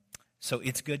So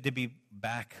it's good to be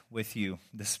back with you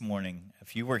this morning.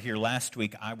 If you were here last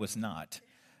week, I was not.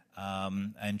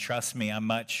 And trust me, I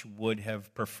much would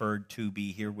have preferred to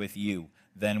be here with you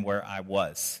than where I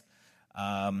was.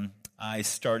 I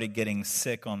started getting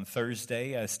sick on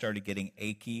Thursday. I started getting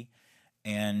achy.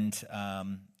 And,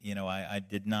 I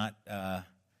did not,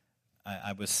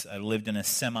 I lived in a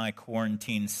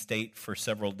semi-quarantine state for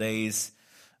several days.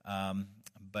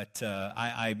 But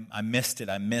I missed it.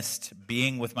 I missed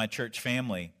being with my church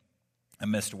family. I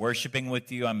missed worshiping with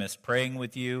you. I missed praying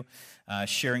with you,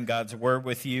 sharing God's word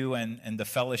with you, and the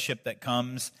fellowship that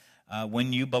comes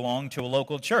when you belong to a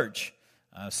local church.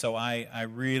 So I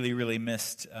really, really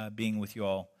missed being with you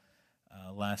all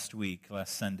last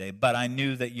Sunday. But I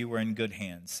knew that you were in good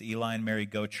hands. Eli and Mary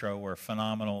Gotro were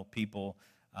phenomenal people.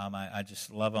 I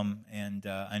just love them, and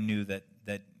I knew that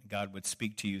God would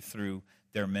speak to you through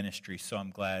their ministry. So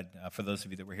I'm glad for those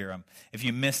of you that were here. If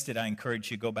you missed it, I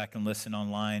encourage you to go back and listen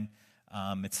online.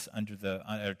 It's under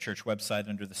our church website,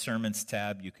 under the sermons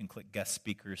tab. You can click guest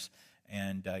speakers,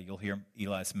 and you'll hear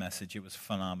Eli's message. It was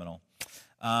phenomenal.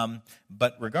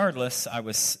 But regardless, I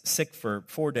was sick for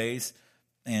 4 days,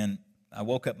 and I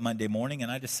woke up Monday morning,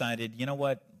 and I decided, you know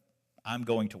what? I'm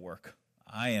going to work.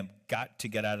 I am got to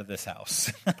get out of this house.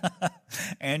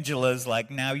 Angela's like,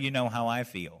 now you know how I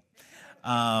feel.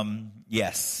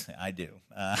 Yes, I do.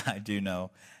 I do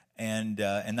know. And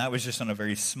that was just on a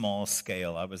very small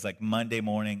scale. I was like, Monday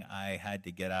morning, I had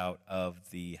to get out of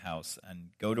the house and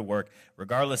go to work.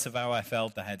 Regardless of how I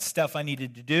felt, I had stuff I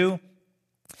needed to do.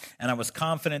 And I was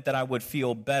confident that I would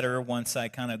feel better once I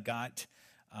kind of got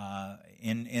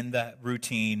in the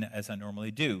routine as I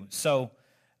normally do. So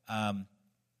I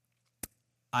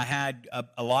had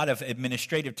a lot of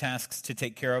administrative tasks to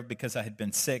take care of because I had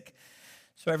been sick.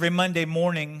 So every Monday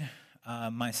morning,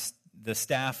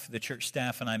 the church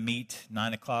staff and I meet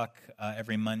 9 o'clock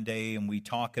every Monday, and we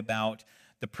talk about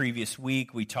the previous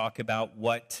week. We talk about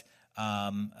what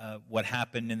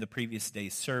happened in the previous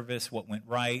day's service, what went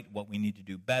right, what we need to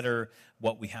do better,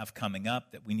 what we have coming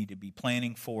up that we need to be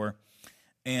planning for.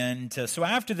 And so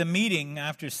after the meeting,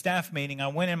 after staff meeting, I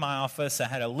went in my office. I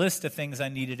had a list of things I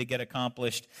needed to get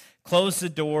accomplished. Closed the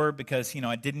door because,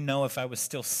 I didn't know if I was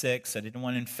still sick, so I didn't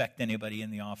want to infect anybody in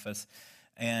the office.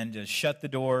 And shut the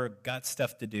door, got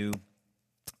stuff to do,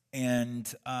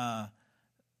 and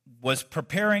was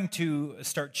preparing to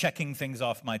start checking things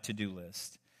off my to-do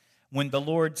list when the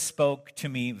Lord spoke to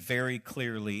me very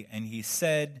clearly, and He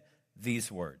said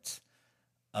these words,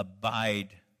 "Abide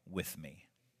with me."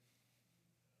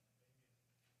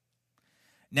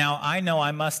 Now, I know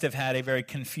I must have had a very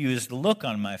confused look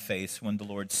on my face when the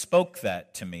Lord spoke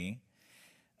that to me,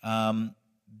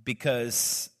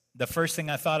 because the first thing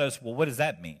I thought was, well, what does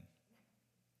that mean?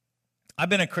 I've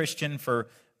been a Christian for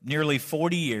nearly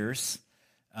 40 years,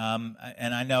 and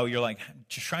I know you're like,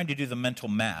 just trying to do the mental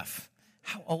math.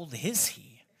 How old is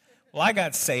he? Well, I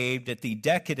got saved at the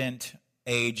decadent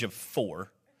age of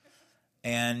 4.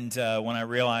 And when I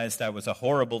realized I was a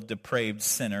horrible, depraved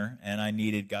sinner and I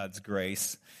needed God's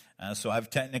grace. So I've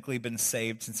technically been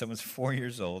saved since I was 4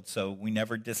 years old. So we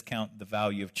never discount the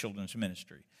value of children's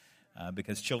ministry.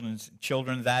 Because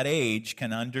children that age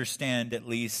can understand at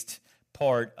least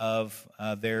part of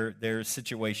their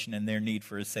situation and their need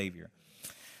for a Savior.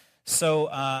 So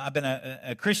I've been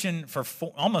a Christian for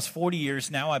almost 40 years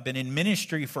now. I've been in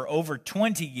ministry for over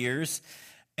 20 years.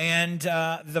 And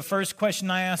the first question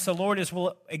I asked the Lord is,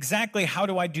 well, exactly how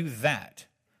do I do that?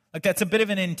 Like, that's a bit of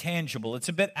an intangible. It's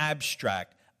a bit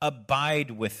abstract.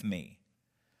 Abide with me.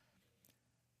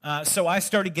 So I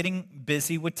started getting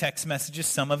busy with text messages.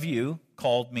 Some of you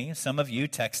called me. Some of you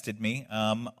texted me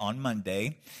on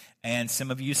Monday. And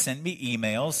some of you sent me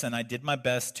emails. And I did my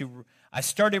best I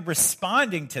started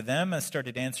responding to them. I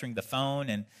started answering the phone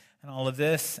and all of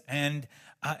this. And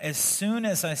as soon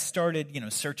as I started,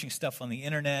 searching stuff on the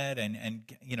internet and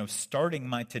starting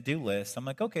my to-do list, I'm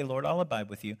like, okay, Lord, I'll abide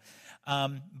with you.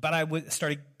 But I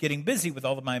started getting busy with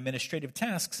all of my administrative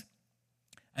tasks.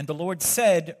 And the Lord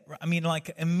said,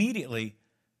 immediately,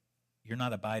 you're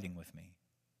not abiding with me.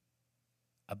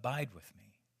 Abide with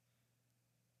me.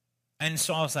 And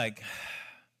so I was like,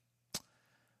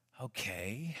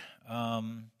 okay.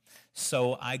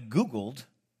 So I Googled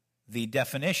the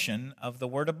definition of the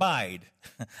word abide.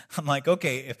 I'm like,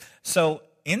 okay, so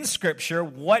in Scripture,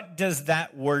 what does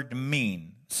that word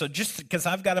mean? So just because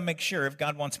I've got to make sure if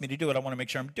God wants me to do it, I want to make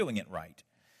sure I'm doing it right.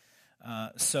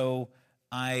 So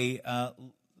I,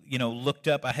 looked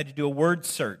up, I had to do a word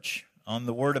search on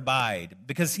the word abide.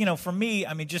 Because, for me,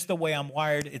 just the way I'm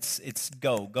wired, it's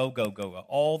go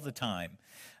all the time.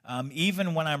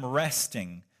 Even when I'm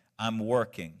resting, I'm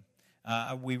working.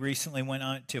 We recently went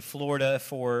on to Florida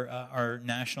for our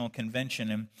national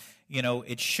convention, and,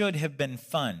 it should have been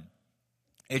fun.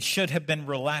 It should have been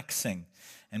relaxing.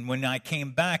 And when I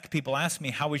came back, people asked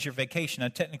me, how was your vacation? Now,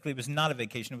 technically, it was not a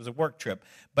vacation. It was a work trip,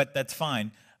 but that's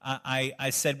fine. I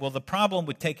said, well, the problem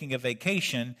with taking a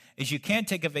vacation is you can't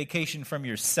take a vacation from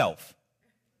yourself.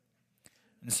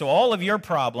 And so all of your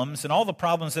problems and all the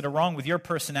problems that are wrong with your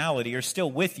personality are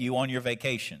still with you on your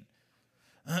vacation.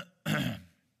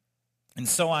 And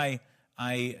so I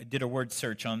did a word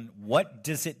search on what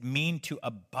does it mean to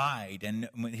abide. And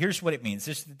here's what it means.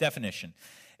 This is the definition.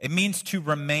 It means to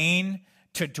remain,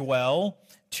 to dwell,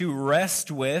 to rest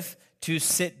with, to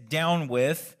sit down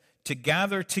with, to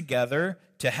gather together,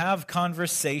 to have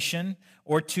conversation,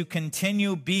 or to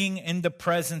continue being in the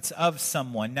presence of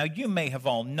someone. Now, you may have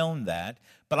all known that,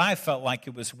 but I felt like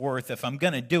it was worth, if I'm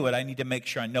going to do it, I need to make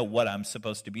sure I know what I'm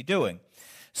supposed to be doing.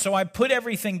 So I put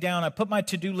everything down, I put my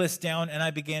to-do list down, and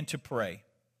I began to pray.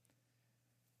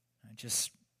 I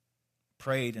just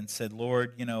prayed and said,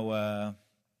 Lord,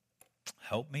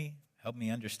 help me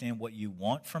understand what you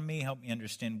want from me, help me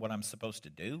understand what I'm supposed to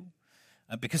do.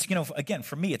 Because, again,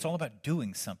 for me, it's all about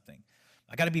doing something.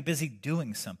 I got to be busy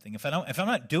doing something. If I'm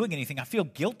not doing anything, I feel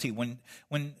guilty when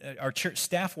our church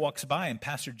staff walks by and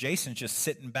Pastor Jason's just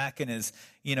sitting back in his,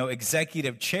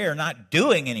 executive chair, not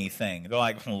doing anything. They're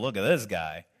like, look at this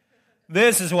guy.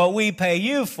 This is what we pay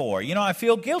you for. I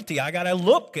feel guilty. I got to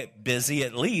look busy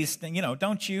at least. And,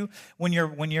 don't you, when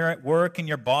you're at work and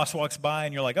your boss walks by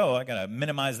and you're like, oh, I got to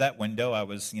minimize that window. I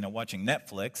was, watching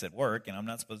Netflix at work and I'm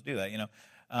not supposed to do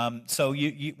that, So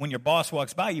you when your boss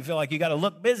walks by, you feel like you got to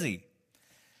look busy.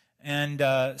 And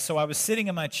so I was sitting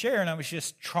in my chair and I was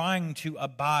just trying to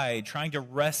abide, trying to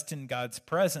rest in God's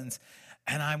presence.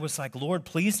 And I was like, Lord,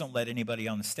 please don't let anybody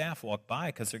on the staff walk by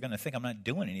because they're going to think I'm not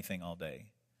doing anything all day.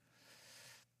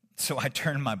 So I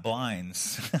turned my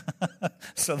blinds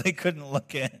so they couldn't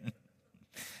look in.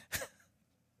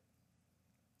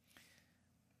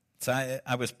 So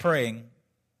I was praying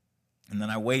and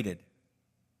then I waited.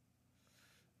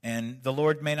 And the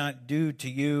Lord may not do to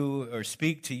you or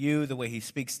speak to you the way he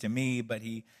speaks to me, but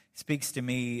he speaks to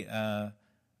me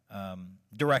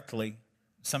directly,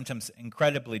 sometimes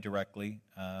incredibly directly,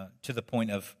 to the point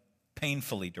of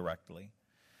painfully directly.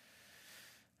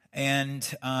 And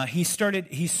he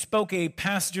spoke a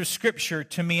passage of scripture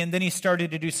to me, and then he started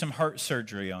to do some heart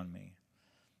surgery on me.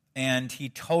 And he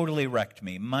totally wrecked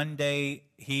me. Monday,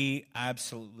 he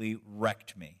absolutely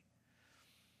wrecked me.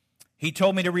 He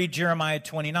told me to read Jeremiah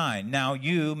 29. Now,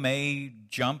 you may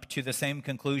jump to the same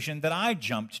conclusion that I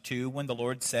jumped to when the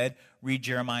Lord said, read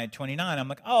Jeremiah 29. I'm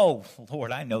like, oh,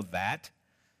 Lord, I know that.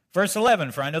 Verse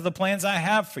 11, for I know the plans I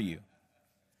have for you.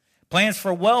 Plans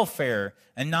for welfare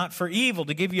and not for evil,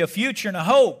 to give you a future and a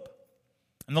hope.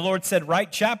 And the Lord said,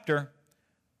 right chapter,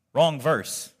 wrong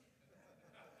verse.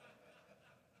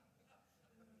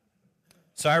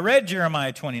 So I read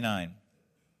Jeremiah 29.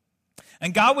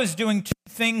 And God was doing two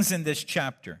things in this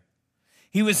chapter.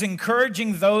 He was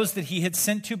encouraging those that he had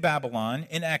sent to Babylon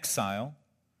in exile,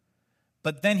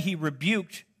 but then he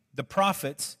rebuked the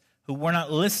prophets who were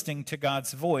not listening to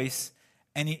God's voice,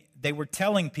 and they were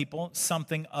telling people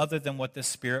something other than what the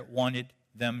Spirit wanted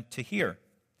them to hear.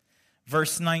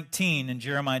 Verse 19 in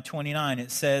Jeremiah 29,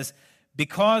 it says,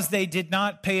 because they did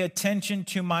not pay attention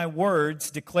to my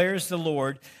words, declares the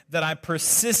Lord, that I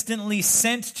persistently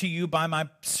sent to you by my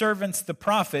servants the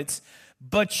prophets,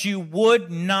 but you would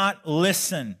not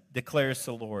listen, declares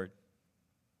the Lord.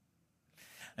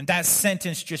 And that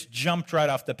sentence just jumped right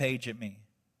off the page at me.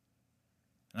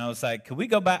 And I was like, could we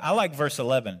go back? I like verse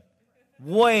 11.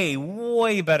 Way,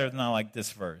 way better than I like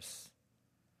this verse.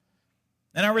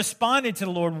 And I responded to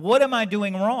the Lord, what am I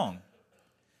doing wrong?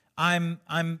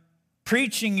 I'm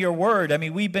preaching your word. I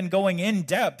mean, we've been going in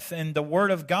depth in the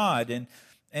word of God,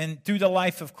 and through the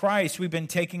life of Christ, we've been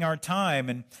taking our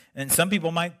time. And some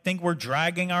people might think we're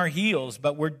dragging our heels,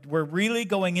 but we're really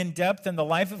going in depth in the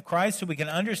life of Christ so we can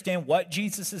understand what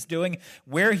Jesus is doing,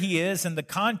 where he is, and the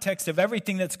context of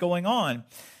everything that's going on.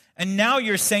 And now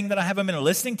you're saying that I haven't been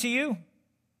listening to you?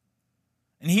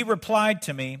 And he replied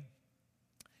to me,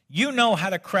 you know how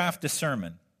to craft a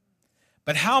sermon,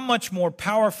 but how much more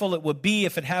powerful it would be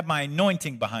if it had my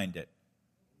anointing behind it.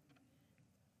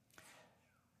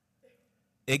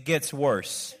 It gets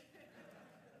worse.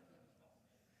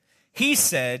 He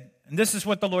said, and this is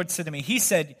what the Lord said to me, he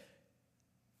said,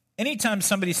 anytime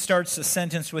somebody starts a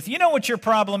sentence with, you know what your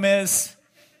problem is?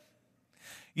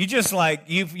 You just like,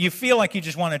 you feel like you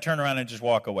just want to turn around and just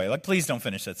walk away. Like, please don't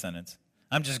finish that sentence.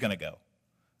 I'm just going to go.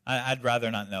 I'd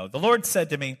rather not know. The Lord said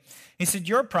to me, he said,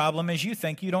 your problem is you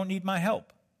think you don't need my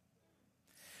help.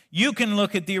 You can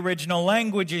look at the original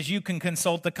languages, you can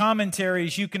consult the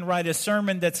commentaries, you can write a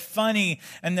sermon that's funny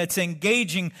and that's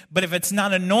engaging, but if it's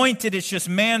not anointed, it's just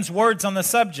man's words on the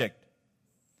subject.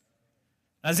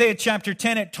 Isaiah chapter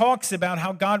 10, it talks about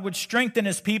how God would strengthen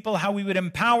His people, how He would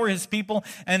empower His people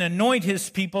and anoint His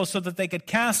people so that they could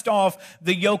cast off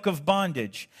the yoke of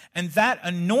bondage. And that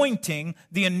anointing,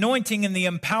 the anointing and the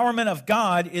empowerment of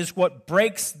God is what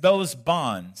breaks those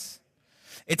bonds.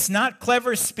 It's not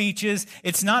clever speeches,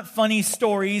 it's not funny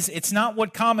stories, it's not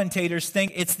what commentators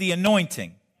think, it's the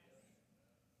anointing.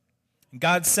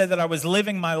 God said that I was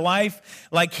living my life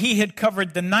like He had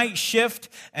covered the night shift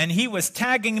and He was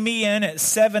tagging me in at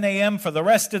 7 a.m. for the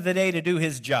rest of the day to do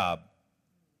His job.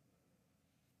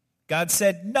 God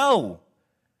said, no,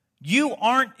 you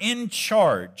aren't in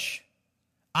charge.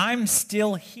 I'm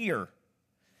still here.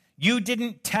 You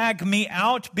didn't tag me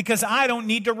out because I don't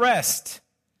need to rest.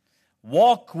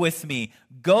 Walk with me.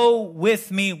 Go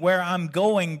with me where I'm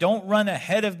going. Don't run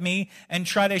ahead of me and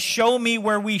try to show me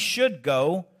where we should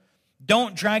go.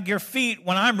 Don't drag your feet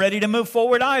when I'm ready to move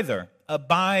forward either.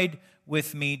 Abide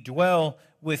with me. Dwell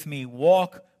with me.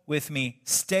 Walk with me.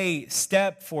 Stay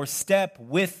step for step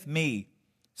with me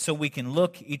so we can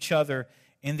look each other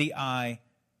in the eye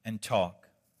and talk.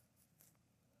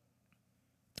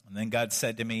 And then God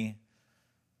said to me,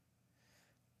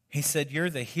 He said, you're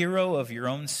the hero of your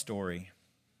own story.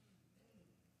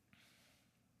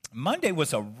 Monday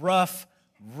was a rough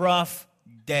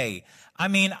day. I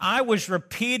mean, I was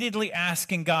repeatedly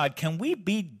asking God, can we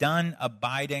be done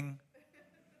abiding?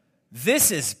 This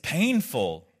is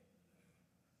painful.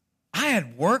 I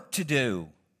had work to do.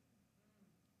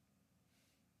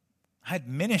 I had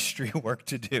ministry work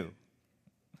to do.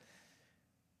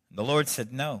 The Lord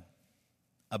said, no,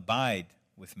 abide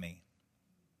with me.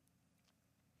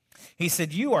 He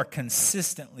said, you are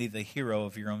consistently the hero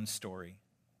of your own story.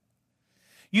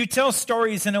 You tell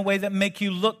stories in a way that make you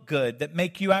look good, that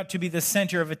make you out to be the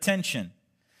center of attention.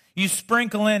 You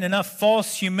sprinkle in enough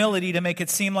false humility to make it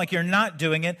seem like you're not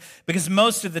doing it, because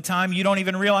most of the time you don't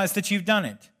even realize that you've done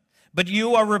it. But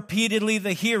you are repeatedly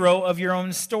the hero of your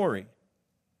own story.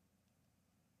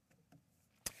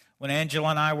 When Angela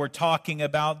and I were talking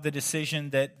about the decision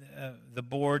that the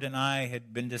board and I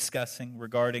had been discussing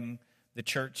regarding the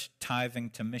church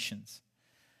tithing to missions,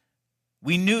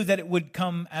 we knew that it would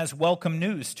come as welcome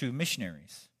news to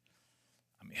missionaries.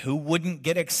 I mean, who wouldn't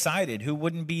get excited? Who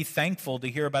wouldn't be thankful to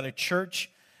hear about a church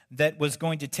that was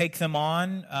going to take them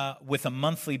on with a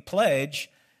monthly pledge,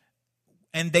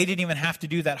 and they didn't even have to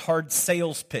do that hard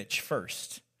sales pitch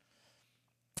first?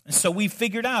 And so we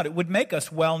figured out it would make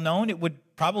us well known. It would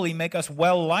probably make us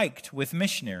well liked with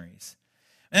missionaries.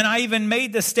 And I even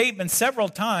made the statement several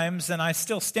times, and I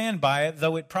still stand by it,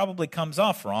 though it probably comes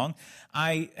off wrong.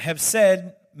 I have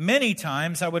said many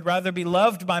times I would rather be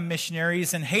loved by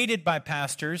missionaries and hated by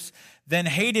pastors than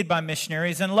hated by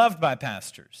missionaries and loved by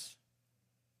pastors.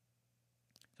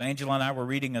 So Angela and I were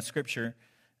reading a scripture,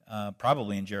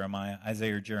 probably in Jeremiah.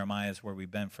 Isaiah or Jeremiah is where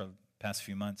we've been for the past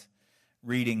few months,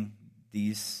 reading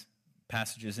these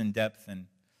passages in depth. And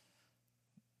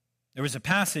there was a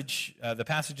passage, the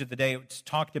passage of the day, it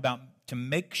talked about to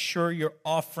make sure your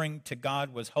offering to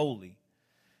God was holy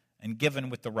and given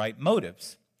with the right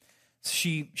motives.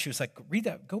 She was like, read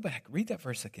that, go back, read that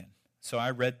verse again. So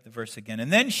I read the verse again.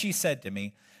 And then she said to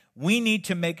me, we need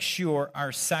to make sure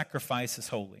our sacrifice is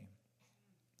holy.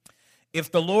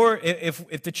 If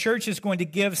the church is going to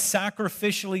give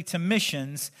sacrificially to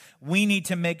missions, we need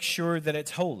to make sure that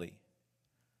it's holy.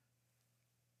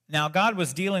 Now, God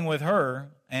was dealing with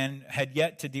her and had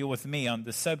yet to deal with me on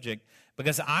this subject,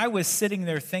 because I was sitting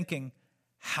there thinking,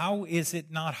 how is it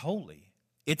not holy?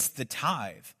 It's the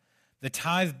tithe. The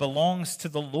tithe belongs to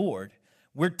the Lord.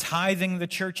 We're tithing the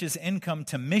church's income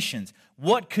to missions.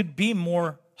 What could be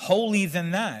more holy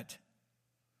than that?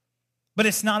 But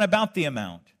it's not about the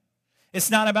amount. It's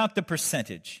not about the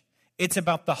percentage. It's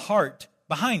about the heart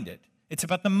behind it. It's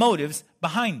about the motives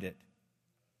behind it.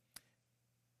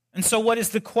 And so what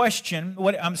is the question?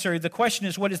 The question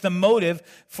is, what is the motive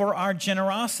for our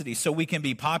generosity? So we can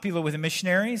be popular with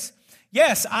missionaries?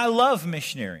 Yes, I love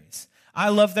missionaries. I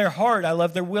love their heart. I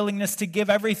love their willingness to give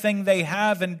everything they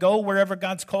have and go wherever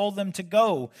God's called them to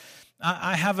go.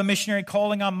 I have a missionary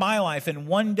calling on my life, and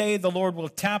one day the Lord will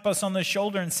tap us on the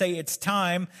shoulder and say, it's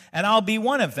time, and I'll be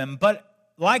one of them. But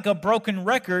like a broken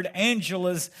record,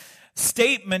 Angela's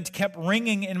statement kept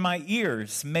ringing in my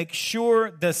ears. Make sure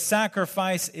the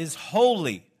sacrifice is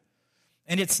holy.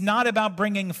 And it's not about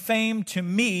bringing fame to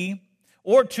me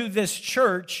or to this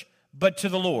church, but to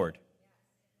the Lord.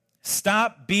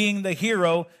 Stop being the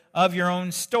hero of your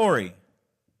own story.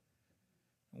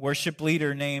 worship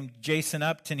leader named Jason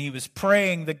Upton, he was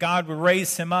praying that God would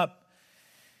raise him up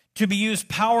to be used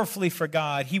powerfully for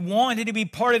God. He wanted to be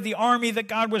part of the army that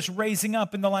God was raising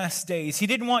up in the last days. He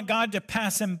didn't want God to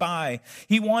pass him by.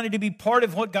 He wanted to be part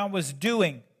of what God was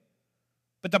doing.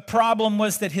 But the problem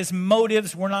was that his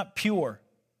motives were not pure.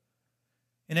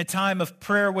 In a time of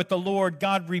prayer with the Lord,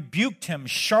 God rebuked him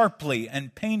sharply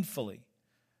and painfully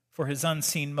for his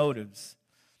unseen motives.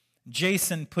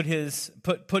 Jason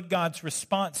put God's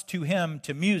response to him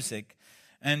to music,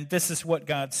 and this is what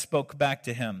God spoke back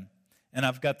to him. And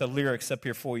I've got the lyrics up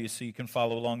here for you so you can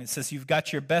follow along. It says, "You've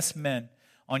got your best men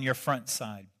on your front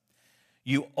side.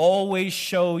 You always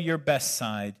show your best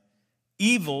side.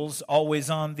 Evil's always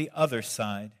on the other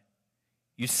side.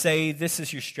 You say this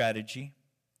is your strategy.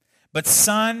 But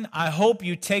son, I hope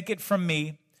you take it from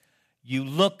me. You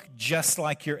look just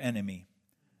like your enemy.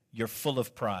 You're full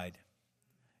of pride.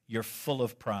 You're full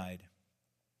of pride."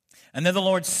 And then the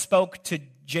Lord spoke to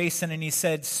Jason and he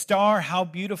said, "Star, how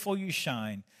beautiful you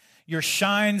shine. Your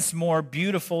shine's more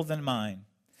beautiful than mine.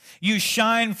 You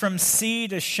shine from sea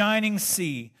to shining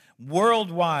sea.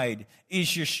 Worldwide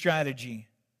is your strategy.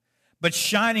 But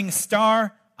shining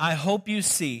star, I hope you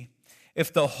see,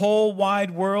 if the whole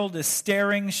wide world is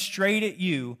staring straight at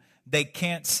you, they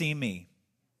can't see me.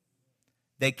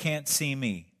 They can't see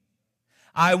me.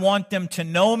 I want them to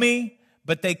know me,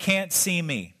 but they can't see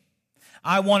me.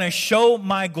 I want to show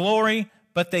my glory,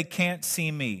 but they can't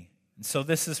see me." And so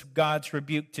this is God's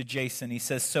rebuke to Jason. He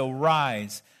says, "So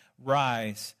rise,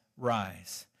 rise,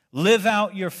 rise. Live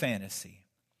out your fantasy.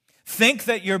 Think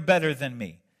that you're better than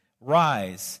me.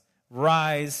 Rise,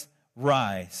 rise,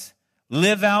 rise.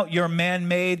 Live out your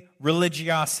man-made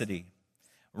religiosity.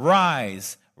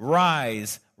 Rise,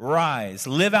 rise, rise.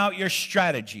 Live out your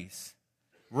strategies.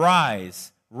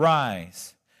 Rise,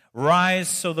 rise. Rise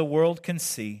so the world can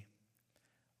see.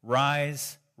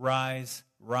 Rise, rise,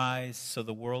 rise so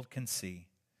the world can see.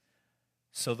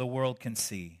 So the world can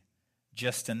see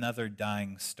just another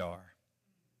dying star."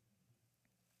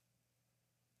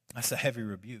 That's a heavy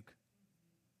rebuke.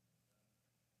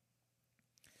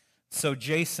 So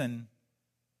Jason,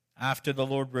 after the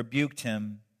Lord rebuked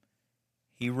him,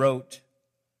 he wrote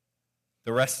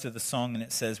the rest of the song, and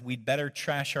it says, "We'd better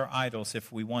trash our idols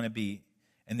if we want to be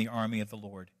in the army of the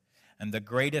Lord. And the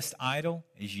greatest idol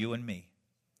is you and me.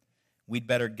 We'd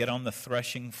better get on the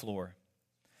threshing floor.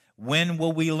 When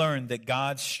will we learn that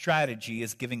God's strategy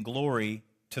is giving glory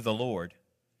to the Lord?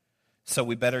 So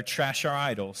we better trash our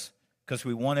idols because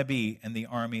we want to be in the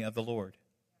army of the Lord."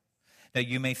 Now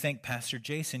you may think, "Pastor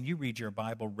Jason, you read your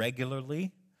Bible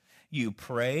regularly. You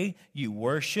pray, you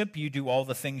worship, you do all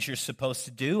the things you're supposed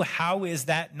to do. How is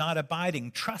that not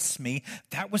abiding?" Trust me,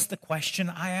 that was the question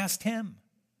I asked him.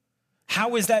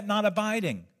 How is that not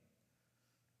abiding?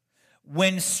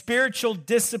 When spiritual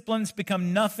disciplines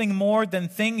become nothing more than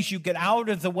things you get out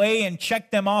of the way and check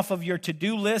them off of your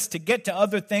to-do list to get to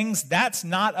other things, that's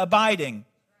not abiding.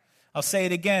 I'll say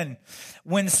it again.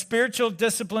 When spiritual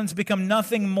disciplines become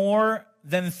nothing more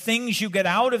than things you get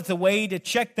out of the way to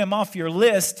check them off your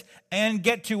list and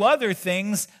get to other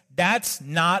things, that's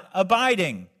not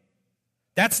abiding.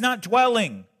 That's not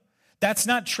dwelling. That's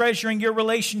not treasuring your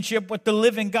relationship with the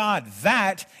living God.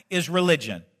 That is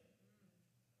religion.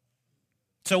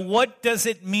 So what does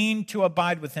it mean to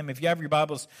abide with him? If you have your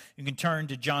Bibles, you can turn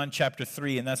to John chapter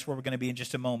 3, and that's where we're going to be in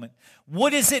just a moment. What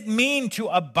does it mean to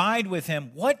abide with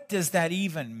him? What does that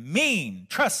even mean?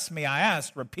 Trust me, I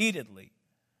asked repeatedly.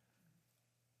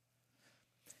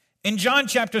 In John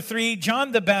chapter 3,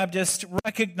 John the Baptist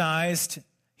recognized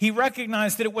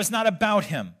that it was not about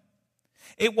him.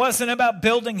 It wasn't about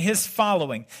building his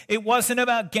following. It wasn't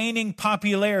about gaining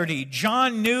popularity.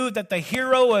 John knew that the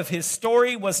hero of his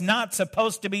story was not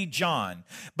supposed to be John,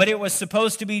 but it was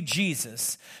supposed to be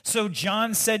Jesus. So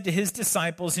John said to his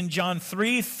disciples in John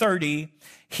 3:30,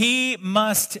 "He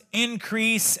must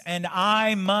increase and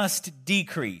I must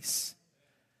decrease."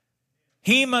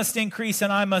 He must increase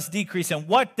and I must decrease. And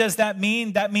what does that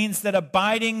mean? That means that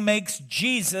abiding makes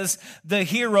Jesus the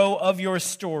hero of your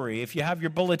story. If you have your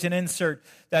bulletin insert,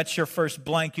 that's your first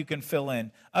blank you can fill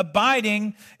in.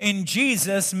 Abiding in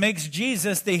Jesus makes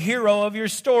Jesus the hero of your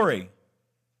story.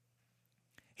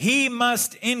 He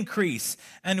must increase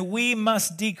and we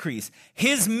must decrease.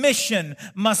 His mission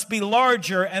must be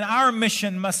larger and our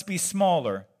mission must be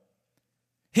smaller.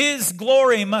 His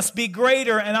glory must be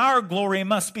greater and our glory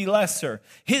must be lesser.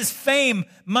 His fame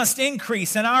must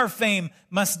increase and our fame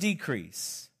must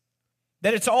decrease.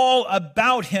 That it's all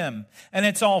about him and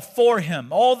it's all for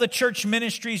him. All the church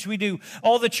ministries we do,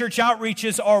 all the church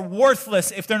outreaches are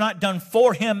worthless if they're not done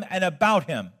for him and about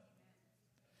him.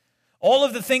 All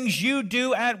of the things you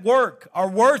do at work are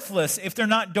worthless if they're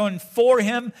not done for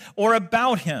Him or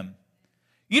about Him.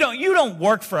 You don't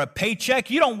work for a paycheck.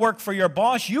 You don't work for your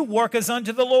boss. You work as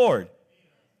unto the Lord.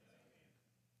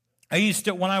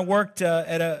 When I worked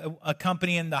at a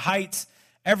company in the Heights,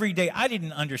 every day I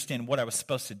didn't understand what I was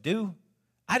supposed to do.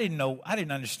 I didn't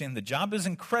understand the job. It was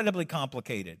incredibly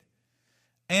complicated.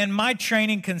 And my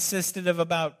training consisted of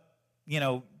about,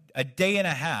 a day and a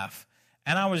half.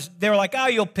 And they were like,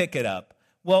 you'll pick it up.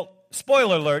 Well,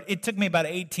 spoiler alert, it took me about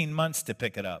 18 months to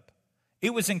pick it up.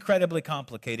 It was incredibly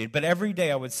complicated, but every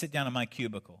day I would sit down in my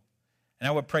cubicle and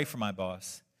I would pray for my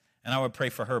boss, and I would pray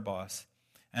for her boss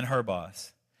and her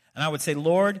boss. And I would say,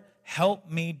 Lord, help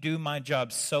me do my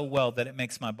job so well that it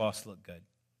makes my boss look good.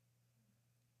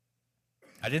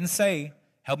 I didn't say,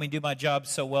 help me do my job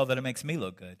so well that it makes me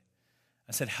look good.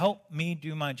 I said, help me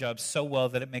do my job so well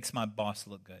that it makes my boss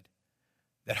look good.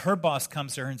 That her boss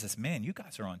comes to her and says, man, you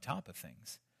guys are on top of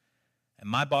things. And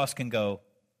my boss can go,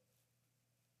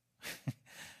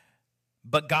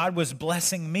 but God was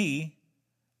blessing me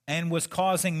and was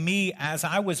causing me, as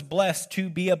I was blessed, to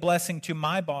be a blessing to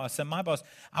my boss and my boss.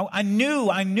 I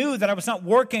knew that I was not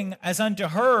working as unto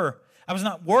her. I was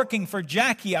not working for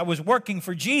Jackie. I was working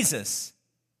for Jesus.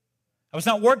 I was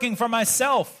not working for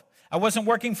myself. I wasn't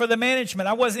working for the management.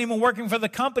 I wasn't even working for the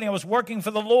company. I was working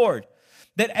for the Lord.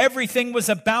 That everything was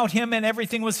about Him and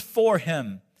everything was for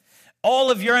Him.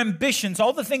 All of your ambitions,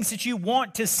 all the things that you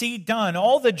want to see done,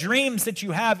 all the dreams that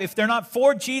you have, if they're not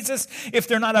for Jesus, if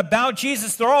they're not about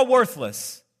Jesus, they're all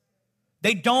worthless.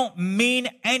 They don't mean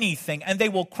anything, and they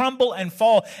will crumble and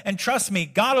fall. And trust me,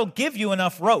 God will give you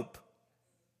enough rope.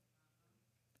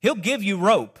 He'll give you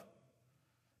rope.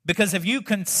 Because if you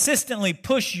consistently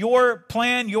push your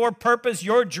plan, your purpose,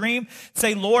 your dream,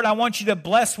 say, Lord, I want you to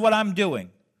bless what I'm doing,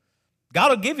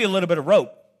 God will give you a little bit of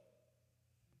rope.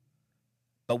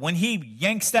 But when He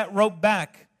yanks that rope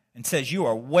back and says, you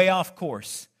are way off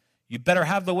course, you better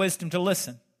have the wisdom to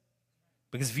listen.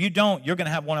 Because if you don't, you're going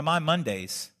to have one of my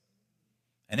Mondays,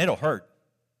 and it'll hurt.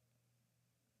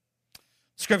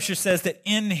 Scripture says that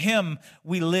in Him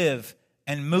we live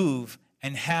and move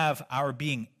and have our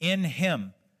being. In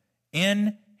Him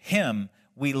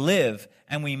we live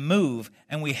and we move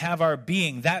and we have our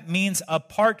being. That means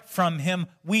apart from Him,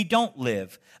 we don't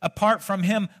live. Apart from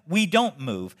Him, we don't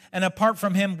move. And apart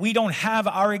from Him, we don't have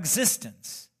our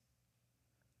existence.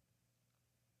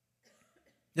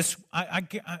 I'm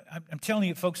telling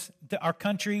you, folks, our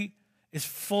country is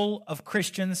full of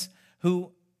Christians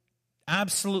who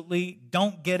absolutely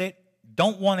don't get it,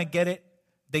 don't want to get it.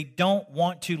 They don't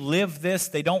want to live this.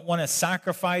 They don't want to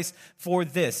sacrifice for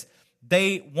this.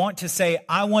 They want to say,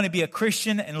 I want to be a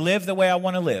Christian and live the way I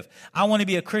want to live. I want to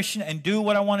be a Christian and do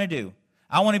what I want to do.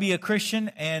 I want to be a Christian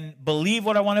and believe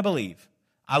what I want to believe.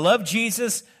 I love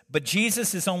Jesus, but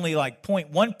Jesus is only like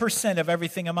 0.1% of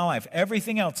everything in my life.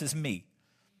 Everything else is me.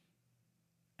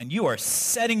 And you are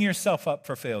setting yourself up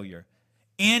for failure.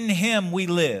 In Him we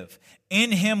live.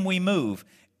 In Him we move.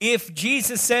 If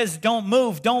Jesus says don't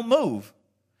move, don't move.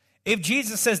 If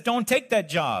Jesus says don't take that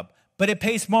job, but it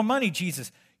pays more money,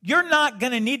 Jesus, you're not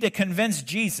going to need to convince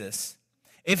Jesus.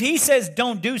 If He says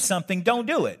don't do something, don't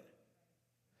do it.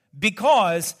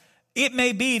 Because it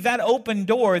may be that open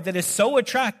door that is so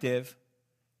attractive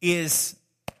is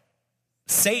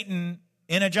Satan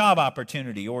in a job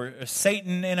opportunity, or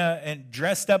Satan and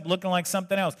dressed up looking like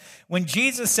something else. When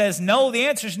Jesus says no, the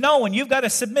answer is no, and you've got to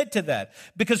submit to that.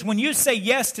 Because when you say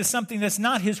yes to something that's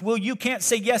not His will, you can't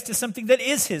say yes to something that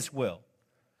is His will.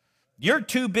 You're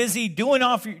too busy doing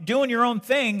your own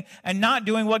thing and not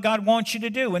doing what God wants you to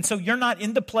do. And so you're not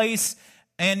in the place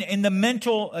and in the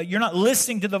mental, you're not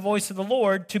listening to the voice of the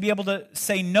Lord to be able to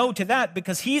say no to that,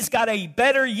 because He's got a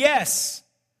better yes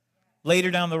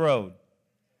later down the road.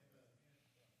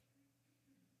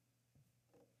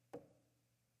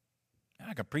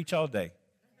 I could preach all day.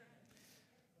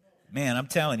 Man, I'm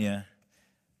telling you.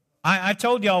 I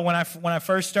told y'all when I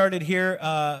first started here,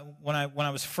 when I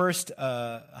was first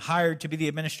hired to be the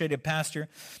administrative pastor,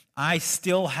 I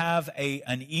still have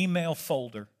an email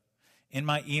folder in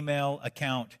my email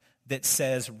account that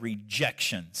says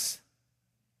rejections.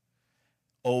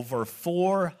 Over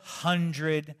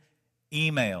 400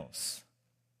 emails.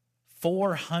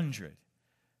 400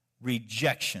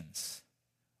 rejections.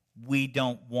 We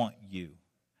don't want you.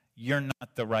 You're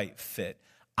not the right fit.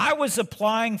 I was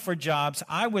applying for jobs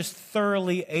I was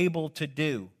thoroughly able to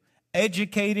do,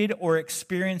 educated or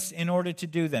experienced in order to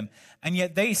do them. And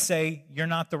yet they say, you're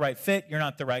not the right fit, you're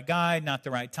not the right guy, not the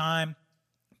right time,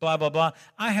 blah, blah, blah.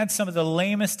 I had some of the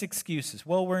lamest excuses.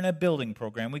 Well, we're in a building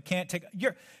program. We can't take...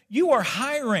 You are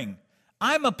hiring.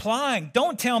 I'm applying.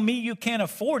 Don't tell me you can't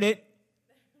afford it.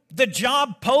 The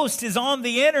job post is on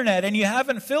the internet and you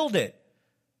haven't filled it.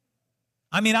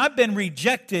 I mean, I've been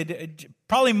rejected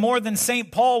probably more than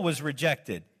St. Paul was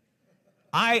rejected.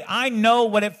 I know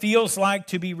what it feels like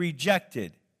to be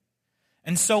rejected.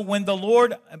 And so when the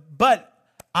Lord, but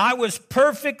I was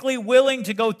perfectly willing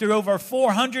to go through over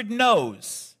 400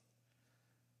 no's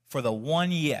for the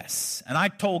one yes. And I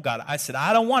told God, I said,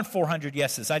 I don't want 400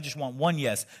 yeses. I just want one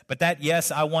yes. But that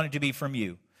yes, I want it to be from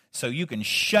you. So you can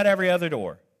shut every other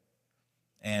door.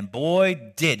 And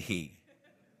boy, did he.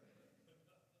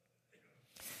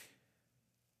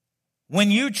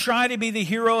 When you try to be the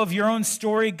hero of your own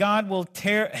story, God will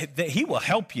He will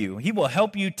help you. He will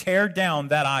help you tear down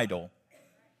that idol.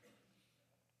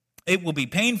 It will be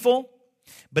painful,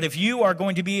 but if you are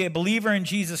going to be a believer in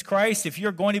Jesus Christ, if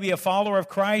you're going to be a follower of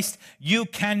Christ, you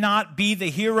cannot be the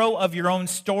hero of your own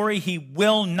story. He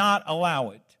will not allow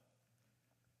it.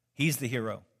 He's the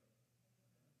hero.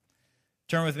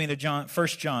 Turn with me to 1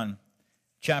 John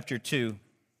chapter 2.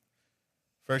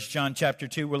 1 John chapter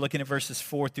 2, we're looking at verses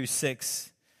 4 through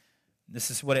 6. This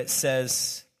is what it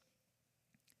says.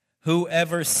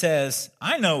 Whoever says,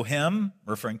 I know him,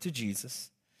 referring to Jesus,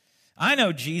 I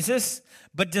know Jesus,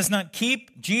 but does not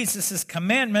keep Jesus'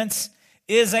 commandments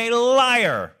is a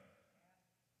liar.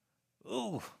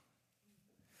 Ooh.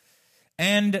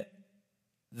 And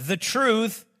the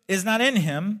truth is not in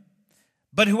him,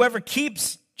 but whoever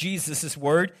keeps Jesus'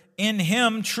 word, in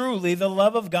him truly the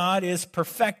love of God is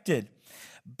perfected.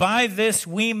 By this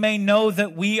we may know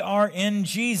that we are in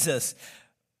Jesus.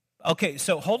 Okay,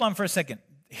 so hold on for a second.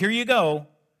 Here you go.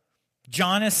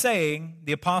 John is saying,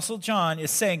 the Apostle John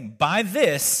is saying, by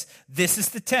this is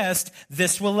the test.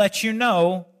 This will let you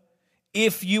know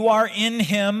if you are in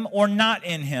him or not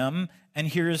in him. And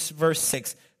here's verse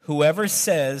 6. Whoever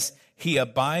says he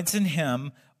abides in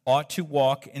him ought to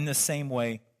walk in the same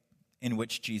way in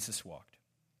which Jesus walked.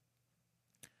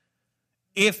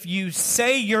 If you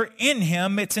say you're in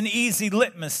him, it's an easy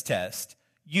litmus test.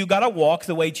 You got to walk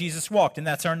the way Jesus walked, and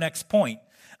that's our next point.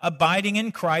 Abiding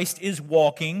in Christ is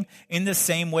walking in the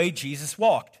same way Jesus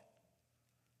walked.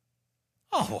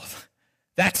 Oh,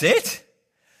 that's it?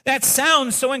 That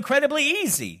sounds so incredibly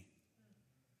easy.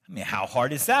 I mean, how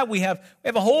hard is that? We have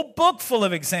a whole book full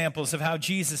of examples of how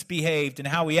Jesus behaved and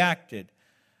how he acted.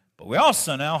 But we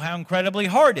also know how incredibly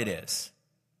hard it is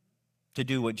to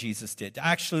do what Jesus did, to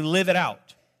actually live it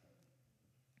out.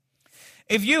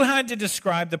 If you had to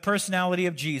describe the personality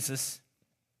of Jesus,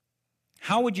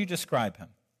 how would you describe him?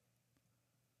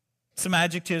 Some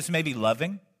adjectives, maybe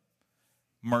loving,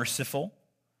 merciful,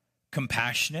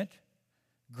 compassionate,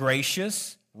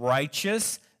 gracious,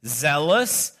 righteous,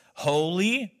 zealous,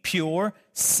 holy, pure,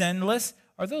 sinless.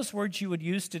 Are those words you would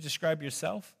use to describe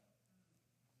yourself?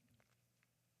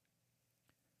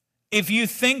 If you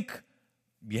think,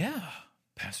 yeah,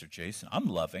 Pastor Jason, I'm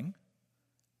loving,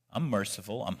 I'm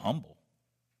merciful, I'm humble.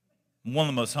 I'm one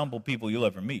of the most humble people you'll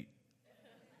ever meet.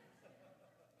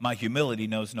 My humility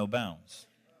knows no bounds.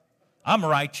 I'm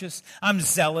righteous. I'm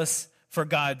zealous for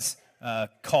God's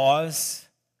cause.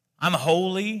 I'm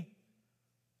holy.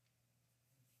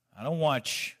 I don't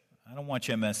watch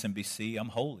MSNBC. I'm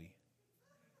holy.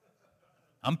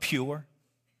 I'm pure.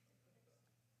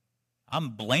 I'm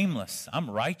blameless.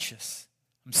 I'm righteous.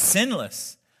 I'm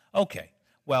sinless. Okay,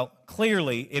 well,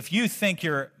 clearly, if you think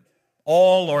you're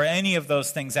all or any of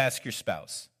those things, ask your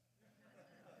spouse.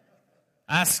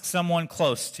 Ask someone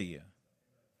close to you.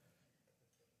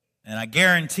 And I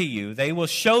guarantee you, they will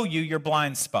show you your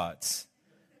blind spots.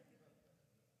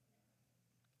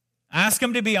 Ask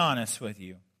them to be honest with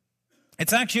you.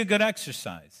 It's actually a good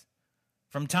exercise.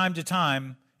 From time to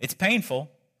time, it's painful,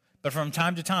 but from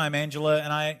time to time, Angela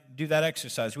and I do that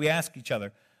exercise. We ask each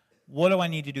other, what do I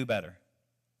need to do better?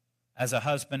 As a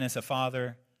husband, as a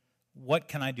father, what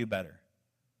can I do better?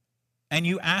 And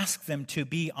you ask them to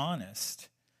be honest,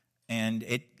 and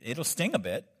it'll sting a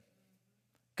bit.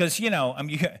 Because,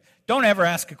 don't ever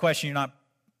ask a question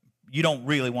you don't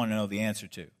really want to know the answer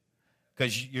to.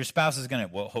 Because your spouse is going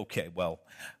to,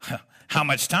 how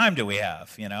much time do we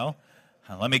have,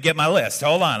 Let me get my list.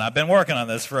 Hold on, I've been working on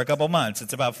this for a couple months.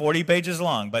 It's about 40 pages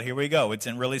long, but here we go. It's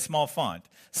in really small font,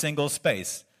 single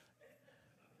space.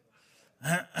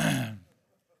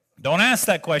 Don't ask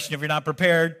that question if you're not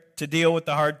prepared to deal with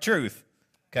the hard truth,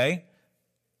 okay?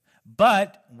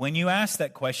 But when you ask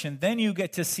that question, then you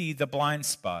get to see the blind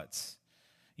spots.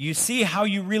 You see how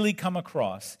you really come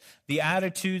across, the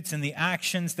attitudes and the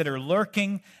actions that are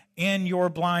lurking in your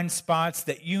blind spots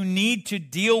that you need to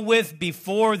deal with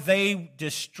before they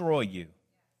destroy you.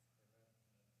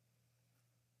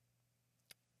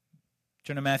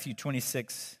 Turn to Matthew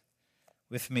 26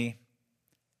 with me.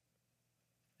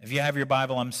 If you have your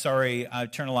Bible, I'm sorry, I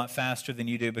turn a lot faster than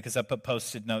you do because I put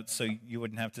Post-it notes so you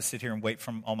wouldn't have to sit here and wait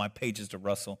for all my pages to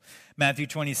rustle. Matthew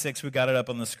 26, we got it up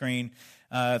on the screen.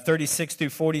 36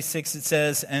 through 46, it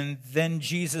says, Then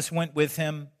Jesus went with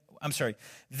them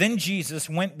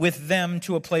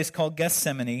to a place called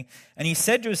Gethsemane, and he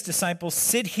said to his disciples,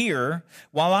 "Sit here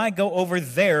while I go over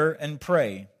there and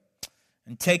pray."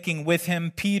 And taking with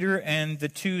him Peter and the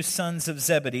two sons of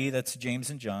Zebedee, that's James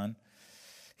and John,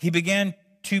 he began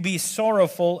to be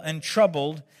sorrowful and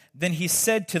troubled. Then he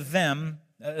said to them,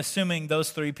 assuming those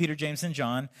three, Peter, James, and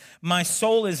John, "My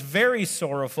soul is very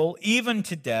sorrowful, even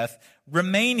to death.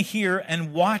 Remain here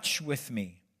and watch with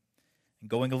me." And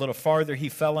going a little farther, he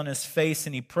fell on his face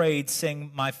and he prayed,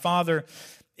 saying, "My Father,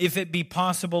 if it be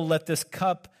possible, let this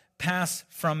cup pass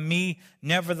from me.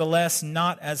 Nevertheless,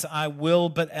 not as I will,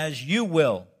 but as you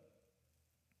will."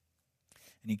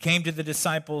 And he came to the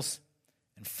disciples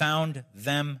and found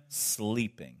them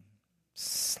sleeping.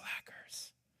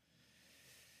 Slackers.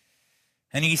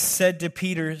 And he said to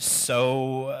Peter,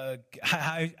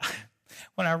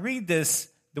 when I read this,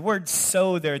 the word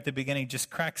 "so" there at the beginning just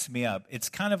cracks me up. It's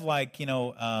kind of like,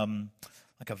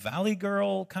 like a Valley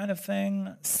Girl kind of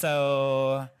thing.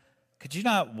 So, could you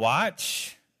not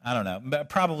watch? I don't know, but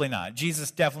probably not. Jesus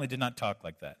definitely did not talk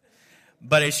like that.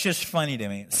 But it's just funny to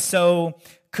me. So,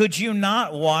 could you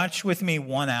not watch with me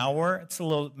 1 hour? It's a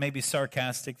little maybe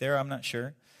sarcastic there, I'm not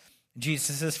sure.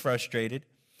 Jesus is frustrated.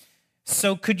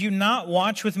 So could you not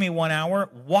watch with me 1 hour?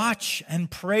 Watch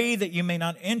and pray that you may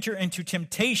not enter into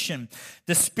temptation.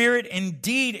 The spirit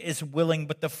indeed is willing,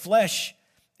 but the flesh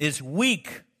is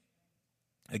weak.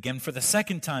 Again, for the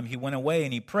second time, he went away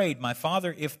and he prayed, "My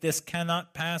Father, if this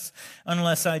cannot pass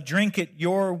unless I drink it,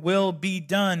 your will be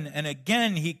done." And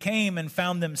again, he came and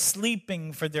found them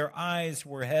sleeping, for their eyes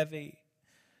were heavy.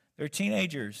 They're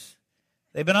teenagers.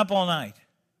 They've been up all night.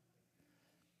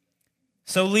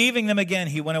 So leaving them again,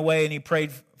 he went away and he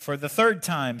prayed for the third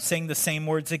time, saying the same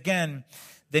words again.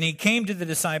 Then he came to the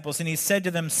disciples and he said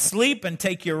to them, "Sleep and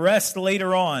take your rest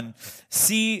later on.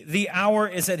 See, the hour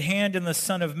is at hand and the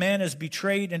Son of Man is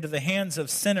betrayed into the hands of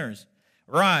sinners.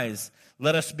 Rise,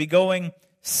 let us be going.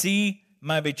 See,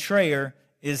 my betrayer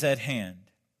is at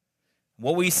hand."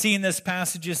 What we see in this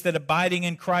passage is that abiding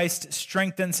in Christ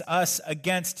strengthens us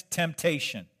against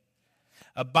temptation.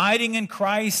 Abiding in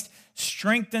Christ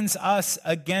strengthens us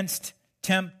against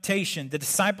temptation. The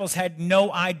disciples had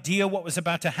no idea what was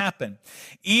about to happen.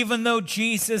 Even though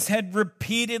Jesus had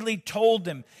repeatedly told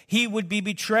them he would be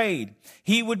betrayed,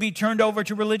 he would be turned over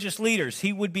to religious leaders,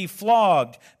 he would be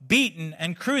flogged, beaten,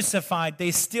 and crucified,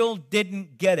 they still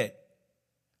didn't get it.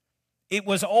 It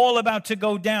was all about to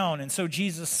go down, and so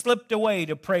Jesus slipped away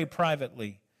to pray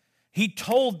privately. He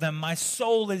told them, "My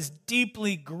soul is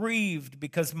deeply grieved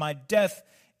because my death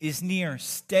is near.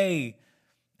 Stay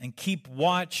and keep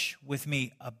watch with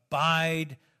me.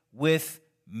 Abide with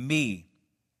me."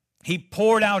 He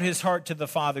poured out his heart to the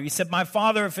Father. He said, "My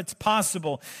Father, if it's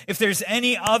possible, if there's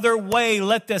any other way,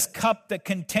 let this cup that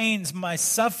contains my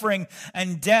suffering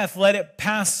and death, let it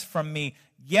pass from me.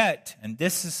 Yet," and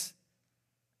this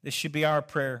should be our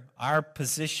prayer, our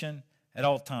position at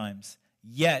all times,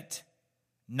 "yet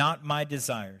not my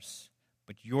desires,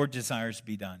 but your desires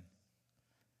be done."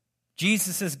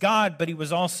 Jesus is God, but he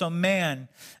was also man,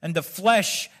 and the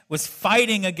flesh was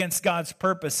fighting against God's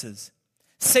purposes.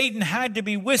 Satan had to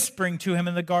be whispering to him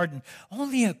in the garden,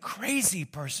 "Only a crazy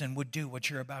person would do what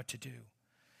you're about to do.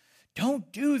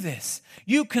 Don't do this.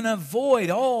 You can avoid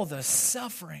all the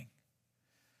suffering."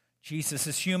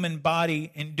 Jesus' human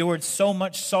body endured so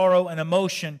much sorrow and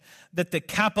emotion that the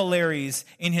capillaries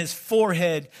in his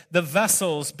forehead, the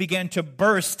vessels began to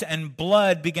burst and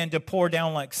blood began to pour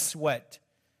down like sweat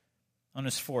on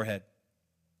his forehead.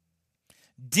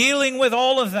 Dealing with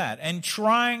all of that and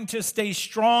trying to stay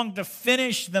strong to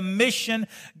finish the mission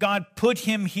God put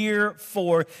him here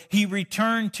for, he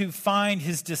returned to find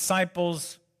his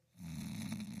disciples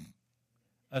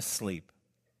asleep.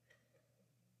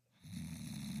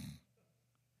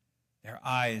 Their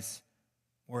eyes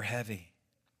were heavy.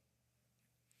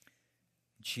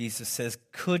 Jesus says,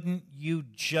 "Couldn't you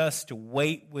just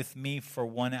wait with me for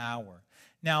 1 hour?"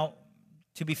 Now,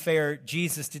 to be fair,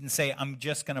 Jesus didn't say, "I'm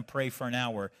just going to pray for an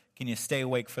hour. Can you stay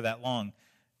awake for that long?"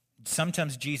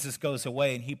 Sometimes Jesus goes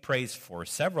away and he prays for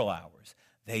several hours.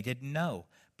 They didn't know.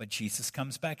 But Jesus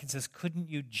comes back and says, "Couldn't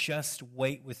you just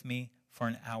wait with me for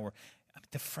an hour?"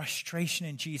 The frustration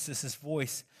in Jesus'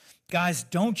 voice. Guys,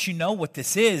 don't you know what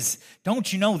this is?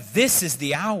 Don't you know this is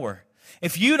the hour?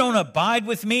 If you don't abide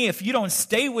with me, if you don't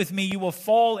stay with me, you will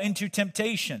fall into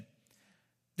temptation.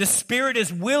 The Spirit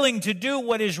is willing to do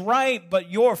what is right, but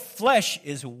your flesh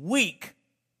is weak.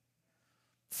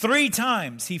 3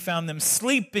 times he found them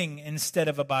sleeping instead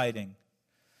of abiding.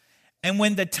 And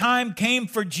when the time came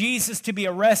for Jesus to be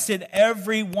arrested,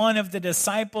 every one of the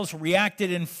disciples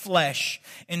reacted in flesh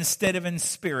instead of in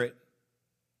spirit.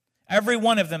 Every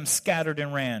one of them scattered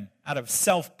and ran out of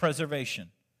self-preservation.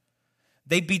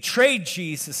 They betrayed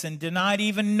Jesus and denied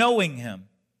even knowing him.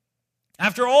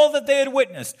 After all that they had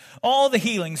witnessed, all the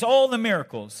healings, all the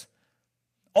miracles,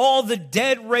 all the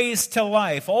dead raised to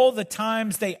life, all the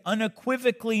times they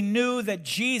unequivocally knew that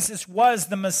Jesus was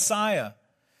the Messiah,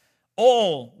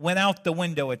 all went out the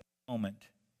window at that moment.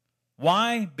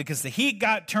 Why? Because the heat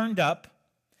got turned up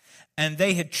and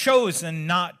they had chosen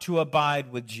not to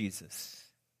abide with Jesus.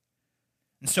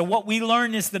 And so what we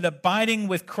learn is that abiding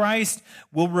with Christ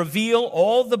will reveal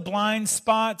all the blind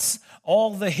spots,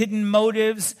 all the hidden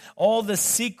motives, all the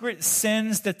secret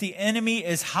sins that the enemy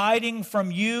is hiding from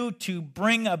you to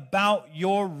bring about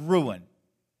your ruin.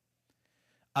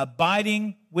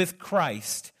 Abiding with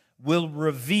Christ will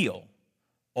reveal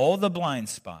all the blind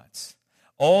spots,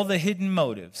 all the hidden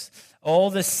motives, all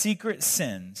the secret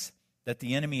sins that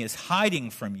the enemy is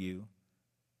hiding from you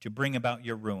to bring about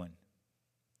your ruin.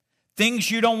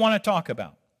 Things you don't want to talk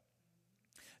about.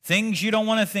 Things you don't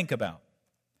want to think about.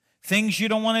 Things you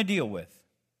don't want to deal with.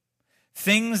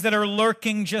 Things that are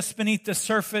lurking just beneath the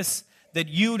surface that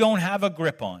you don't have a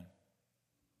grip on.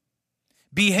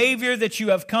 Behavior that you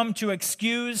have come to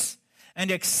excuse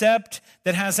and accept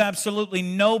that has absolutely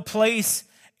no place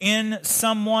in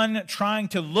someone trying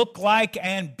to look like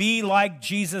and be like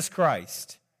Jesus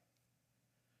Christ.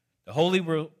 The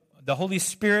Holy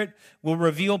Spirit will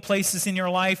reveal places in your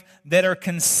life that are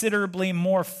considerably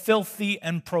more filthy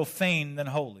and profane than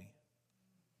holy.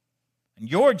 And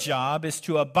your job is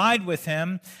to abide with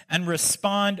him and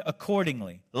respond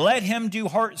accordingly. Let him do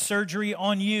heart surgery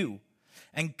on you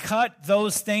and cut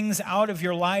those things out of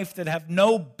your life that have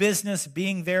no business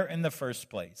being there in the first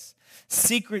place.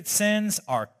 Secret sins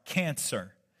are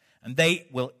cancer, and they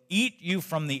will eat you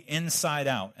from the inside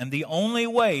out. And the only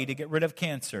way to get rid of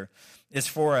cancer is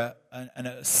for a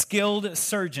skilled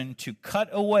surgeon to cut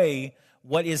away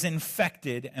what is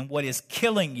infected and what is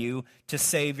killing you to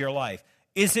save your life.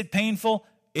 Is it painful?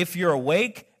 If you're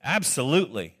awake,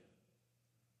 absolutely.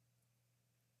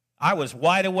 I was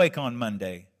wide awake on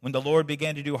Monday when the Lord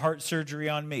began to do heart surgery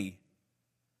on me.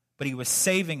 But he was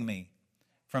saving me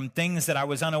from things that I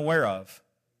was unaware of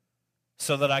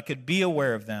so that I could be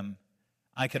aware of them.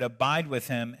 I could abide with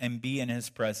him and be in his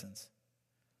presence.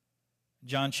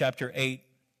 John chapter 8,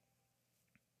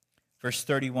 verse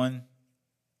 31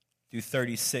 through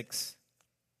 36.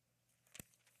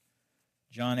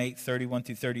 John 8, 31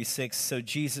 through 36. So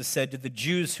Jesus said to the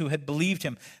Jews who had believed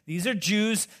him. These are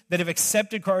Jews that have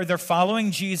accepted Christ. They're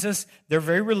following Jesus. They're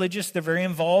very religious. They're very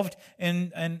involved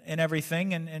in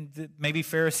everything. And maybe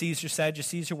Pharisees or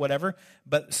Sadducees or whatever.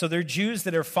 But so they're Jews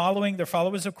that are following. They're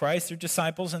followers of Christ. They're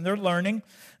disciples and they're learning.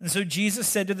 And so Jesus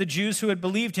said to the Jews who had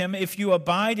believed him, if you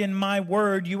abide in my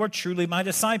word, you are truly my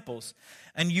disciples.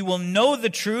 And you will know the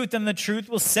truth, and the truth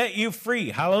will set you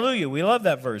free. Hallelujah. We love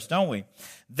that verse, don't we?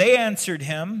 They answered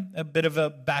him, a bit of a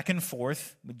back and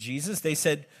forth with Jesus. They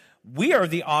said, we are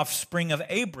the offspring of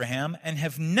Abraham and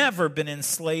have never been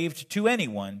enslaved to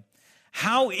anyone.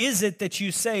 How is it that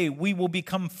you say we will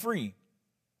become free?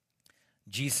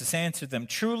 Jesus answered them,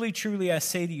 truly, truly, I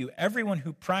say to you, everyone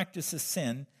who practices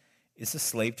sin is a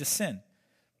slave to sin.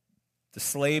 The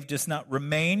slave does not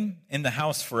remain in the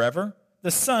house forever. The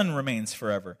Son remains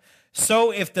forever. So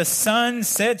if the Son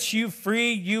sets you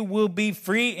free, you will be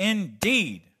free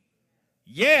indeed.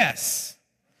 Yes.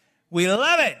 We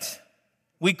love it.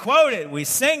 We quote it. We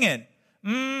sing it.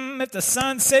 If the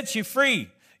Son sets you free,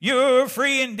 you're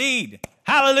free indeed.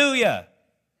 Hallelujah.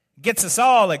 Gets us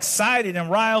all excited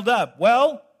and riled up.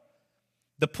 Well,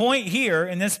 the point here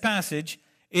in this passage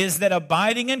is that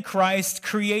abiding in Christ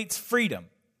creates freedom.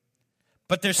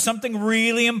 But there's something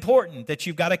really important that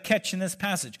you've got to catch in this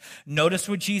passage. Notice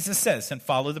what Jesus says and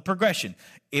follow the progression.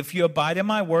 If you abide in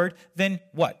my word, then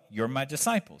what? You're my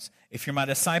disciples. If you're my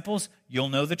disciples, you'll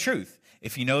know the truth.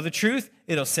 If you know the truth,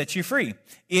 it'll set you free.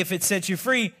 If it sets you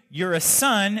free, you're a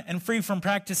son and free from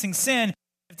practicing sin.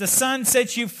 If the Son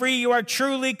sets you free, you are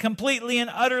truly, completely, and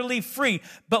utterly free.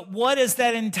 But what does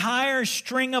that entire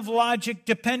string of logic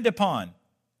depend upon?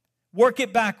 Work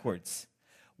it backwards.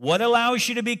 What allows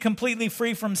you to be completely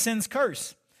free from sin's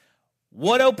curse?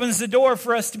 What opens the door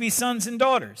for us to be sons and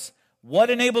daughters? What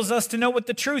enables us to know what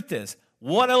the truth is?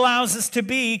 What allows us to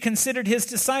be considered his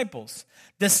disciples?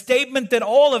 The statement that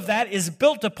all of that is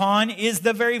built upon is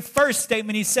the very first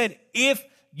statement he said, if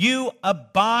you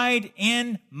abide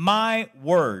in my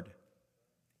word.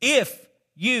 If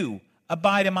you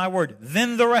abide in my word,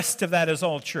 then the rest of that is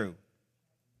all true.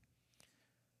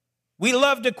 We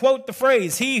love to quote the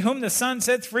phrase, he whom the Son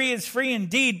sets free is free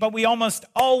indeed, but we almost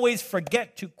always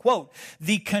forget to quote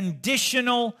the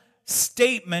conditional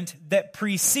statement that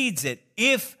precedes it.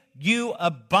 If you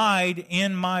abide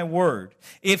in my word.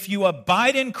 If you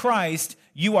abide in Christ,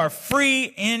 you are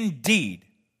free indeed.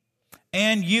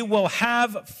 And you will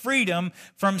have freedom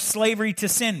from slavery to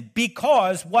sin.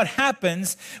 Because what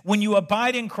happens when you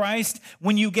abide in Christ,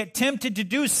 when you get tempted to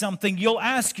do something, you'll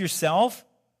ask yourself,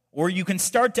 or you can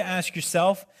start to ask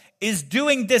yourself, is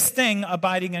doing this thing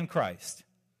abiding in Christ?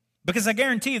 Because I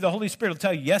guarantee you the Holy Spirit will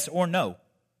tell you yes or no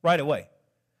right away.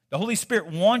 The Holy Spirit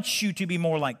wants you to be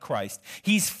more like Christ.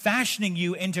 He's fashioning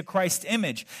you into Christ's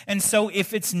image. And so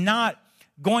if it's not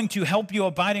going to help you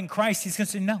abide in Christ, he's going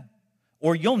to say no.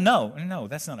 Or you'll know, no,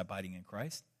 that's not abiding in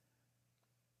Christ.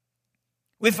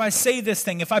 If I say this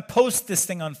thing, if I post this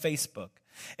thing on Facebook,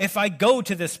 if I go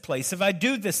to this place, if I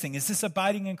do this thing, is this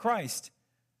abiding in Christ?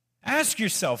 Ask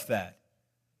yourself that.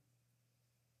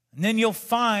 And then you'll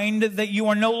find that you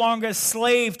are no longer a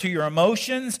slave to your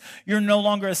emotions. You're no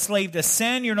longer a slave to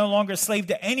sin. You're no longer a slave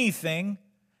to anything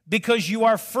because you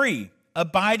are free.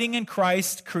 Abiding in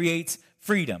Christ creates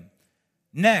freedom.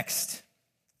 Next,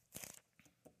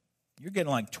 you're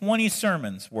getting like 20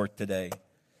 sermons worth today.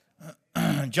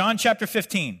 John chapter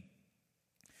 15.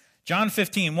 John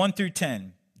 15, 1 through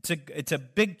 10. It's a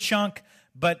big chunk,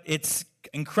 but it's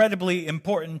incredibly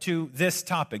important to this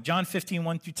topic. John 15,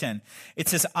 1 through 10. It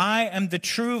says, I am the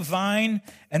true vine,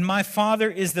 and my Father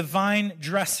is the vine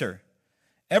dresser.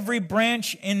 Every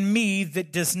branch in me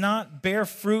that does not bear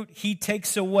fruit, he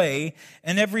takes away,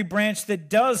 and every branch that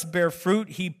does bear fruit,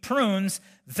 he prunes,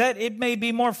 that it may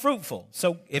be more fruitful.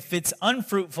 So if it's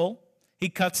unfruitful, he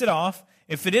cuts it off.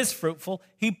 If it is fruitful,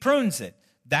 he prunes it.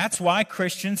 That's why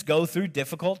Christians go through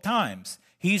difficult times.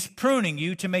 He's pruning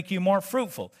you to make you more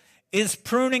fruitful. Is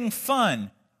pruning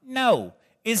fun? No.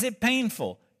 Is it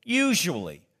painful?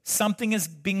 Usually. Something is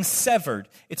being severed.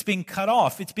 It's being cut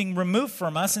off. It's being removed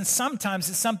from us. And sometimes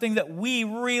it's something that we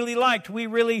really liked. We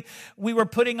were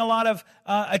putting a lot of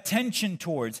attention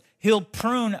towards. He'll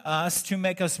prune us to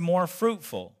make us more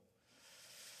fruitful.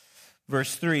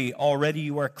 Verse 3, already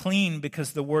you are clean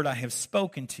because the word I have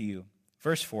spoken to you.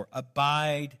 Verse 4,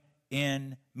 abide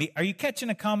in me. Are you catching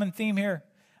a common theme here?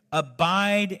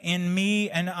 Abide in me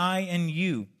and I in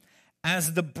you.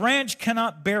 As the branch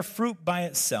cannot bear fruit by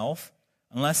itself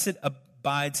unless it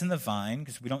abides in the vine,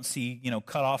 because we don't see,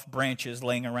 cut off branches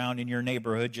laying around in your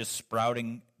neighborhood just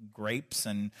sprouting grapes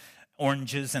and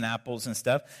oranges and apples and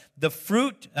stuff.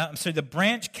 The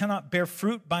branch cannot bear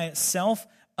fruit by itself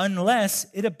unless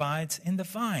it abides in the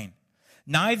vine.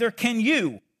 Neither can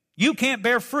you. You can't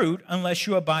bear fruit unless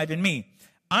you abide in me.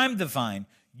 I'm the vine.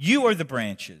 You are the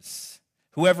branches.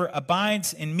 Whoever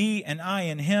abides in me and I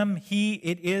in him, he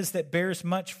it is that bears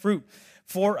much fruit.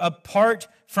 For apart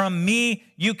from me,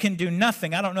 you can do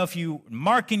nothing. I don't know if you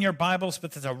mark in your Bibles,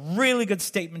 but that's a really good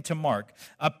statement to mark.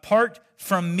 Apart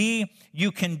from me,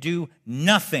 you can do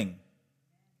nothing.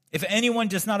 If anyone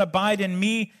does not abide in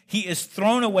me, he is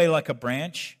thrown away like a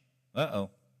branch.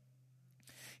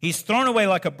 He's thrown away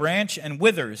like a branch and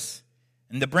withers,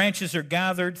 and the branches are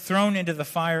gathered, thrown into the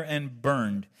fire, and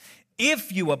burned.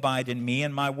 If you abide in me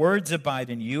and my words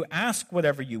abide in you, ask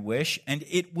whatever you wish, and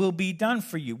it will be done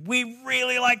for you. We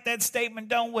really like that statement,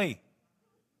 don't we?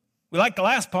 We like the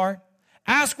last part.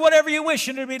 Ask whatever you wish,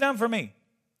 and it will be done for me.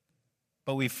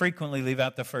 But we frequently leave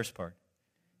out the first part.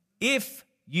 If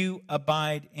you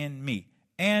abide in me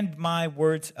and my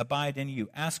words abide in you,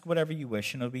 ask whatever you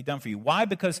wish, and it will be done for you. Why?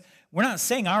 Because we're not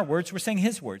saying our words, we're saying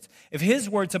his words. If his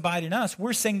words abide in us,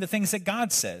 we're saying the things that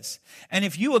God says. And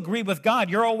if you agree with God,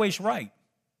 you're always right.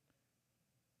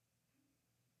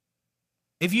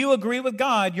 If you agree with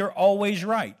God, you're always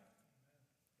right.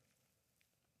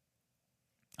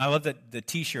 I love the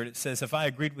t-shirt. It says, if I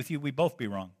agreed with you, we'd both be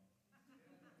wrong.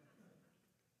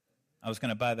 I was going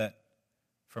to buy that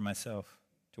for myself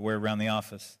to wear around the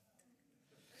office.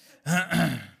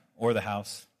 Or the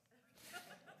house.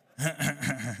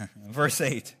 Verse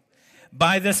 8.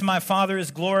 By this my Father is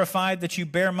glorified, that you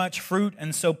bear much fruit,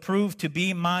 and so prove to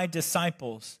be my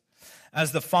disciples.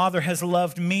 As the Father has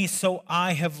loved me, so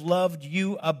I have loved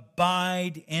you.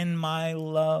 Abide in my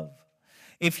love.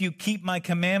 If you keep my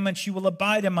commandments, you will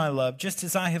abide in my love, just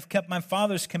as I have kept my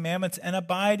Father's commandments and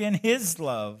abide in his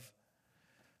love.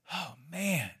 Oh,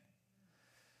 man.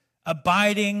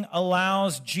 Abiding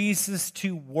allows Jesus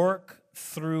to work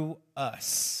through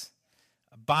us.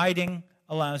 Abiding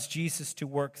allows Jesus to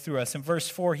work through us. In verse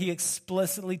 4, he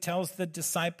explicitly tells the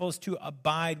disciples to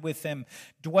abide with him,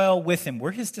 dwell with him.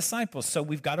 We're his disciples, so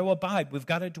we've got to abide. We've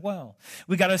got to dwell.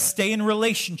 We've got to stay in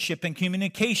relationship and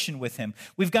communication with him.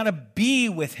 We've got to be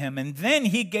with him. And then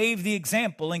he gave the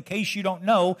example, in case you don't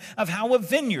know, of how a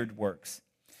vineyard works.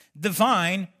 The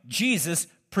vine, Jesus,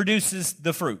 produces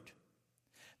the fruit.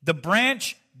 The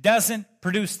branch doesn't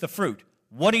produce the fruit.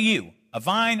 What are you, a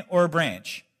vine or a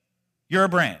branch? You're a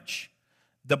branch.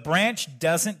 The branch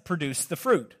doesn't produce the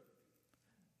fruit.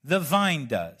 The vine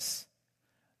does.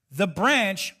 The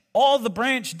branch, all the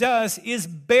branch does is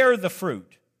bear the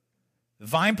fruit. The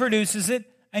vine produces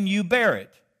it and you bear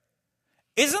it.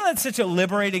 Isn't that such a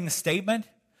liberating statement?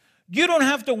 You don't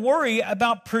have to worry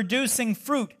about producing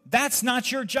fruit. That's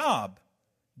not your job.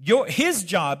 His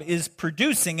job is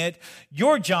producing it.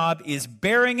 Your job is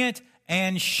bearing it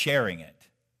and sharing it.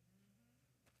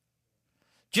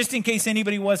 Just in case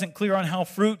anybody wasn't clear on how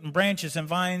fruit and branches and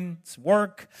vines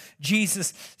work,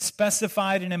 Jesus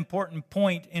specified an important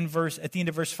point at the end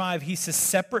of verse 5. He says,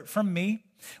 separate from me,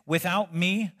 without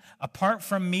me, apart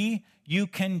from me, you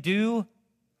can do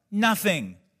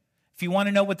nothing. If you want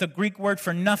to know what the Greek word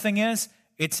for nothing is,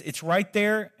 it's right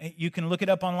there. You can look it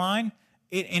up online.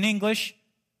 In English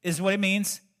is what it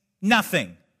means,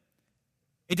 nothing.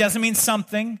 It doesn't mean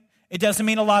something. It doesn't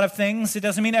mean a lot of things. It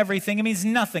doesn't mean everything. It means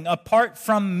nothing. Apart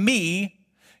from me,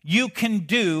 you can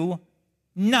do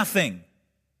nothing.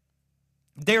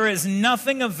 There is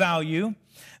nothing of value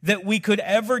that we could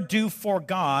ever do for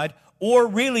God or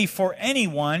really for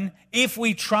anyone if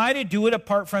we try to do it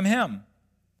apart from him.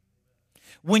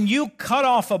 When you cut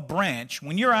off a branch,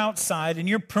 when you're outside and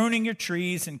you're pruning your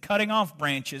trees and cutting off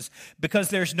branches because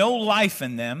there's no life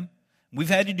in them, we've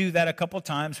had to do that a couple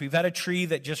times. We've had a tree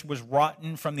that just was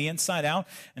rotten from the inside out,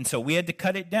 and so we had to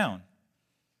cut it down.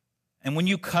 And when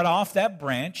you cut off that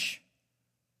branch,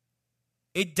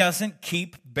 it doesn't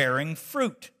keep bearing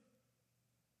fruit.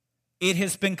 It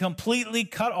has been completely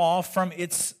cut off from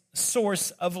its source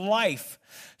of life.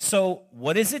 So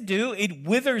what does it do? It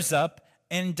withers up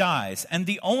and dies. And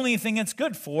the only thing it's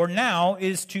good for now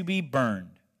is to be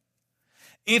burned.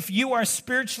 If you are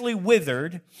spiritually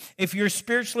withered, if you're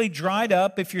spiritually dried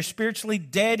up, if you're spiritually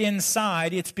dead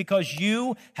inside, it's because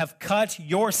you have cut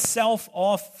yourself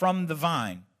off from the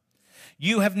vine.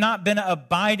 You have not been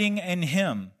abiding in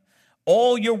him.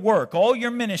 All your work, all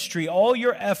your ministry, all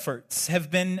your efforts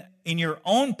have been in your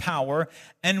own power,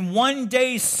 and one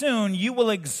day soon you will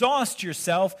exhaust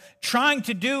yourself trying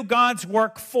to do God's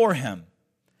work for him.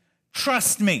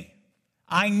 Trust me,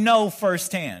 I know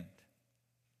firsthand.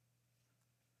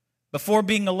 Before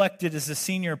being elected as a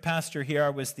senior pastor here, I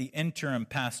was the interim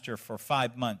pastor for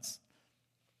 5 months.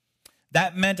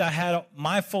 That meant I had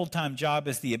my full-time job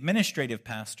as the administrative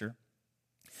pastor,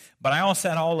 but I also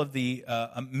had all of the,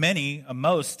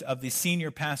 most of the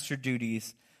senior pastor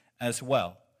duties as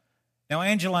well. Now,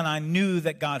 Angela and I knew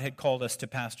that God had called us to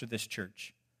pastor this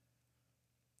church.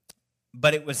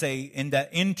 But it was in that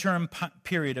interim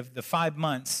period of the 5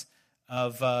 months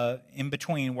of in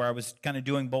between where I was kind of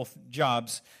doing both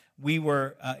jobs,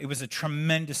 it was a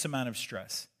tremendous amount of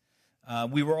stress.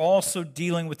 We were also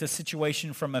dealing with a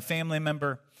situation from a family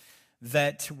member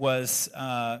that was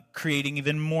creating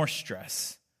even more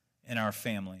stress in our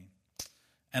family.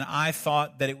 And I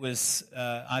thought that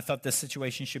I thought this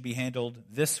situation should be handled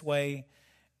this way.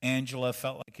 Angela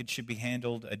felt like it should be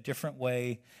handled a different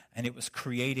way, and it was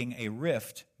creating a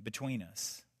rift between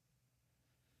us.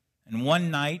 And one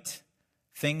night,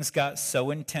 things got so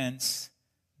intense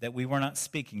that we were not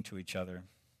speaking to each other.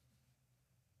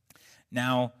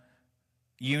 Now,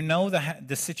 you know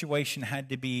the situation had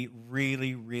to be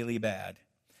really, really bad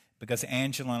because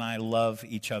Angela and I love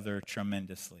each other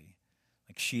tremendously.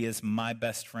 Like, she is my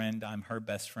best friend. I'm her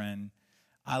best friend.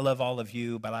 I love all of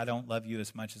you, but I don't love you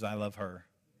as much as I love her.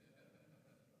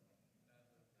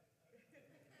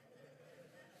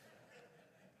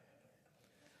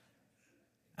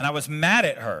 And I was mad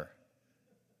at her.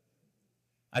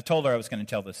 I told her I was going to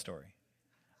tell this story.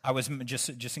 I was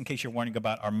just in case you're wondering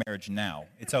about our marriage now.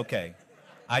 It's okay.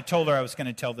 I told her I was going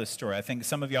to tell this story. I think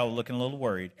some of y'all are looking a little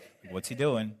worried. What's he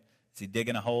doing? Is he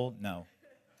digging a hole? No.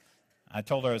 I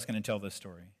told her I was going to tell this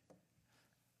story.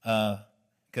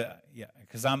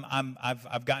 Because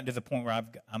I've gotten to the point where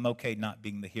I'm okay not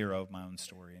being the hero of my own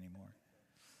story anymore.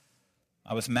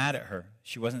 I was mad at her.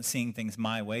 She wasn't seeing things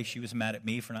my way. She was mad at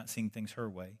me for not seeing things her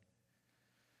way.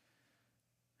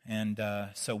 And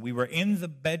so we were in the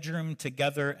bedroom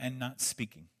together and not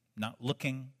speaking, not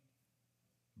looking,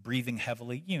 breathing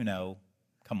heavily. You know,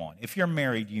 come on. If you're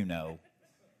married, you know.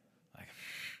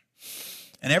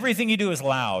 And everything you do is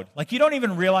loud. Like, you don't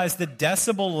even realize the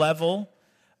decibel level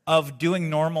of doing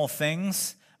normal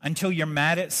things until you're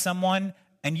mad at someone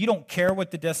and you don't care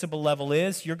what the decibel level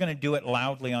is. You're going to do it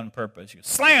loudly on purpose. You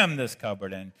slam this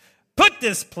cupboard and put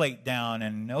this plate down.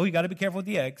 And no, you got to be careful with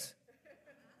the eggs.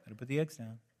 Got to put the eggs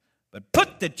down. But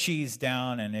put the cheese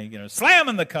down and, slam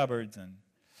in the cupboards. And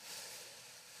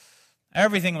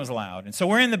everything was loud. And so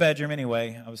we're in the bedroom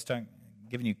anyway. I was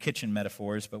giving you kitchen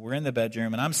metaphors, but we're in the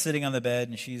bedroom. And I'm sitting on the bed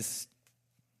and she's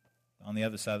on the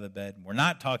other side of the bed. We're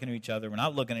not talking to each other. We're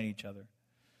not looking at each other.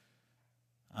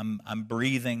 I'm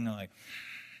breathing like...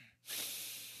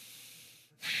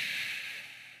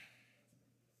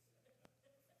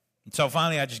 And so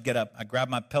finally I just get up. I grab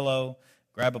my pillow,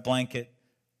 grab a blanket,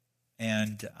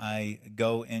 and I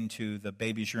go into the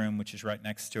baby's room, which is right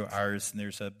next to ours, and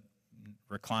there's a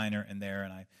recliner in there,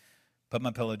 and I put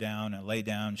my pillow down, I lay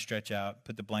down, stretch out,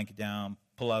 put the blanket down,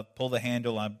 pull the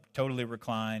handle, I'm totally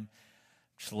reclined,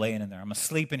 just laying in there. I'm going to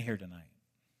sleep in here tonight.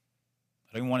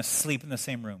 I don't even want to sleep in the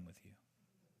same room with you,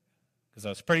 because I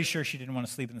was pretty sure she didn't want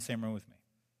to sleep in the same room with me.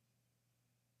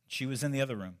 She was in the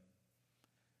other room.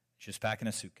 She was packing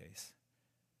a suitcase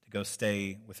to go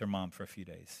stay with her mom for a few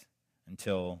days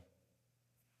until,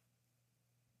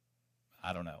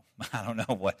 I don't know. I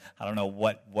don't know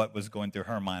what was going through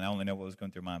her mind. I only know what was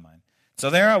going through my mind. So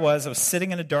there I was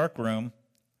sitting in a dark room.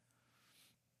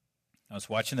 I was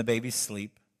watching the baby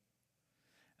sleep.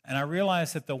 And I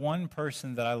realized that the one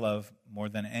person that I love more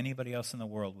than anybody else in the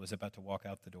world was about to walk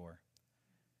out the door.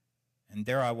 And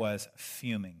there I was,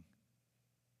 fuming.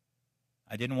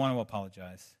 I didn't want to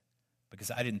apologize because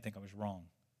I didn't think I was wrong.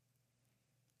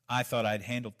 I thought I'd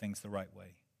handled things the right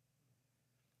way.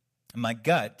 And my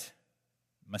gut,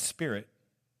 my spirit,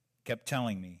 kept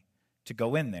telling me to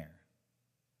go in there.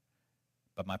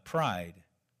 But my pride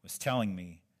was telling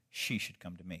me she should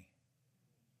come to me.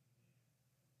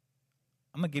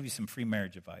 I'm going to give you some free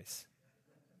marriage advice,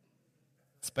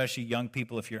 especially young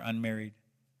people if you're unmarried.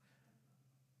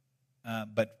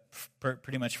 But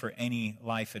pretty much for any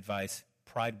life advice,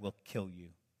 pride will kill you.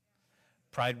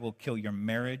 Pride will kill your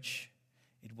marriage.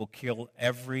 It will kill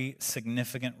every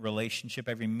significant relationship,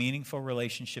 every meaningful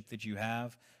relationship that you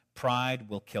have. Pride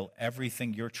will kill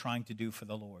everything you're trying to do for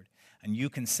the Lord. And you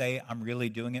can say, I'm really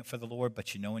doing it for the Lord,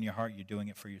 but you know in your heart you're doing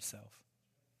it for yourself.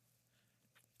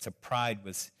 So pride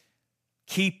was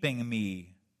keeping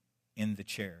me in the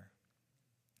chair.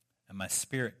 And my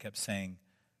spirit kept saying,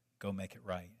 go make it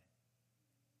right.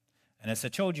 And as I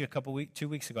told you 2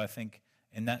 weeks ago, I think,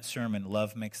 in that sermon,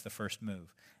 love makes the first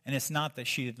move. And it's not that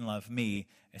she didn't love me,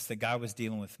 it's that God was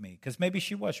dealing with me. Because maybe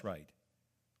she was right.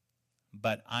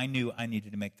 But I knew I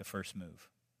needed to make the first move.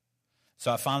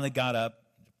 So I finally got up,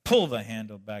 pulled the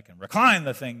handle back, and reclined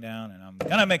the thing down, and I'm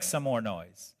going to make some more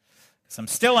noise. Because I'm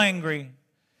still angry.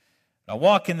 I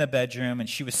walk in the bedroom, and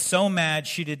she was so mad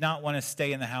she did not want to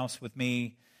stay in the house with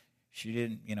me. She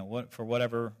didn't, for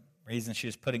whatever reason, she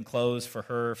was putting clothes for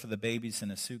her, for the babies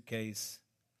in a suitcase.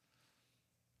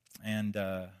 And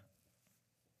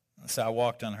so I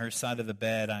walked on her side of the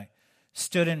bed. I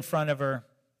stood in front of her,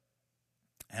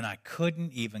 and I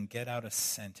couldn't even get out a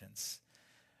sentence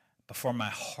before my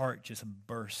heart just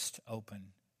burst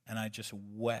open, and I just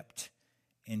wept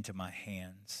into my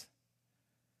hands.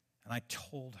 And I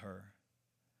told her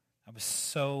I was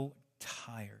so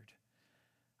tired.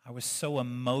 I was so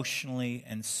emotionally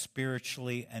and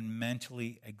spiritually and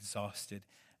mentally exhausted,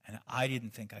 and I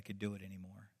didn't think I could do it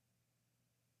anymore.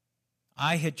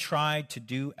 I had tried to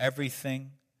do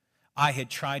everything. I had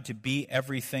tried to be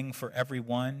everything for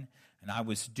everyone, and I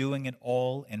was doing it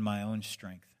all in my own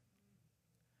strength.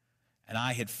 And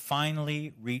I had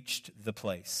finally reached the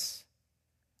place.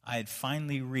 I had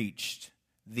finally reached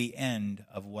the end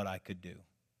of what I could do.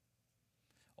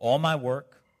 All my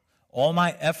work, all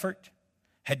my effort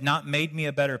had not made me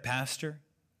a better pastor.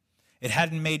 It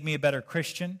hadn't made me a better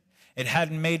Christian. It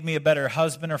hadn't made me a better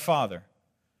husband or father.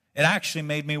 It actually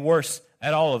made me worse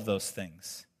at all of those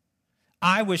things.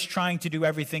 I was trying to do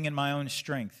everything in my own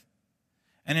strength.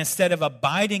 And instead of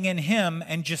abiding in Him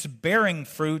and just bearing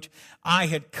fruit, I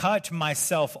had cut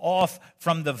myself off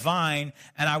from the vine,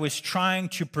 and I was trying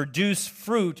to produce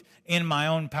fruit in my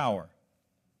own power.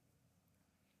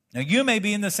 Now, you may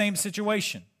be in the same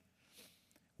situation,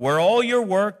 where all your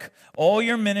work, all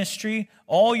your ministry,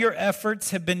 all your efforts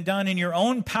have been done in your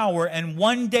own power, and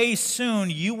one day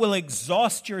soon you will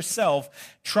exhaust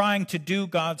yourself trying to do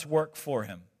God's work for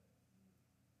Him.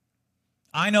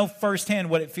 I know firsthand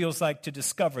what it feels like to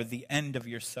discover the end of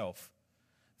yourself,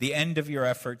 the end of your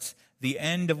efforts, the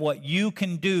end of what you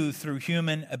can do through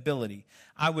human ability.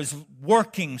 I was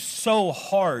working so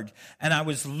hard, and I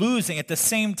was losing, at the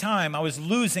same time, I was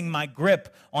losing my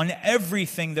grip on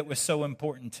everything that was so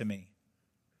important to me.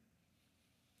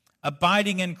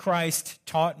 Abiding in Christ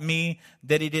taught me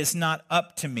that it is not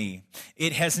up to me.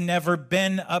 It has never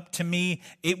been up to me.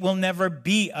 It will never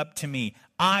be up to me.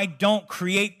 I don't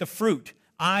create the fruit.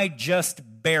 I just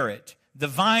bear it. The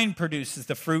vine produces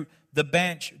the fruit. The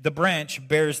branch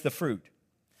bears the fruit.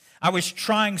 I was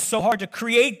trying so hard to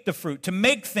create the fruit, to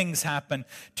make things happen,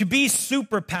 to be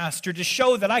super pastor, to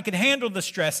show that I could handle the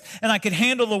stress and I could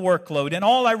handle the workload. And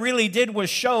all I really did was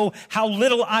show how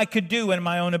little I could do in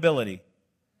my own ability.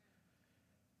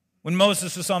 When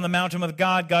Moses was on the mountain with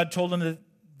God, God told him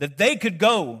that they could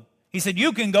go. He said,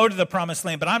 you can go to the promised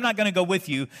land, but I'm not going to go with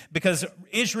you because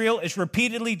Israel is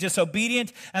repeatedly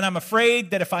disobedient, and I'm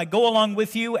afraid that if I go along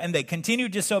with you and they continue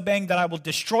disobeying, that I will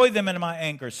destroy them in my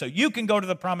anger. So you can go to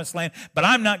the promised land, but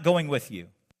I'm not going with you.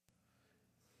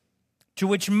 To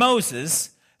which Moses,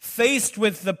 faced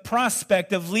with the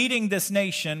prospect of leading this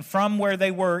nation from where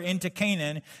they were into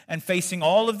Canaan and facing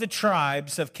all of the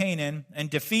tribes of Canaan and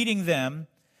defeating them,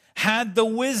 had the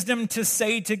wisdom to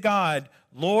say to God,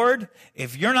 Lord,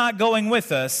 if you're not going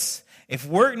with us, if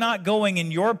we're not going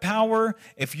in your power,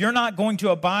 if you're not going to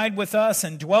abide with us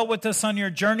and dwell with us on your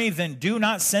journey, then do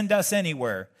not send us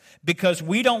anywhere, because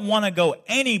we don't want to go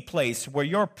any place where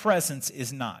your presence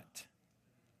is not.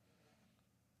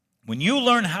 When you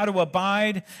learn how to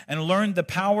abide and learn the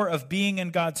power of being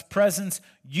in God's presence,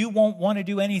 you won't want to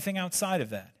do anything outside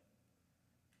of that.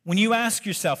 When you ask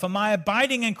yourself, am I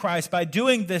abiding in Christ by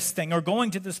doing this thing or going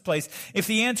to this place? If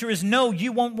the answer is no,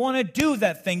 you won't want to do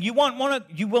that thing. You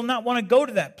will not want to go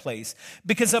to that place,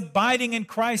 because abiding in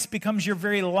Christ becomes your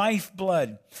very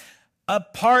lifeblood.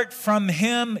 Apart from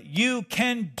Him, you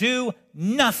can do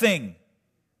nothing.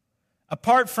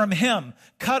 Apart from Him,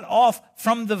 cut off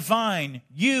from the vine,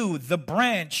 you, the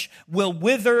branch, will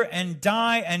wither and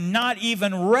die and not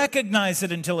even recognize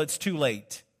it until it's too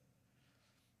late.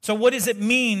 So what does it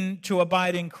mean to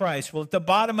abide in Christ? Well, at the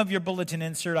bottom of your bulletin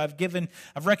insert, I've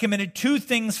recommended 2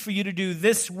 things for you to do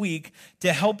this week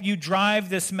to help you drive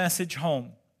this message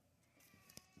home.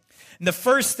 And the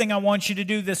first thing I want you to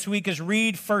do this week is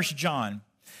read 1 John.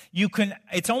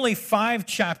 It's only 5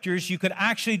 chapters. You could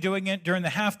actually doing it during the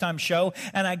halftime show,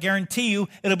 and I guarantee you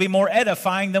it'll be more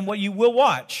edifying than what you will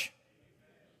watch.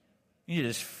 You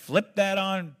just flip that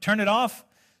on, turn it off.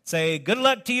 Say, good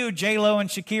luck to you, J-Lo and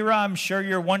Shakira. I'm sure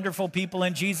you're wonderful people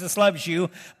and Jesus loves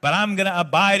you, but I'm going to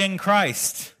abide in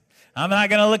Christ. I'm not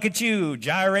going to look at you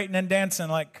gyrating and dancing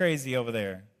like crazy over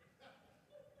there.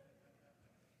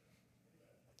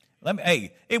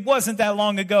 It wasn't that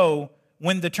long ago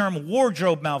when the term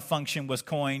wardrobe malfunction was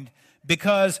coined,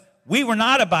 because we were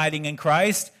not abiding in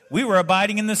Christ. We were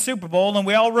abiding in the Super Bowl, and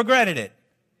we all regretted it.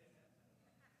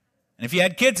 And if you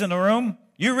had kids in the room,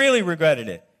 you really regretted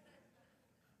it.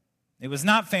 It was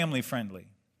not family friendly.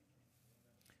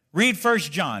 Read 1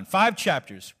 John, 5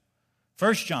 chapters.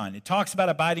 1 John, it talks about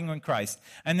abiding in Christ.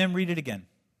 And then read it again.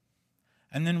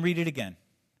 And then read it again.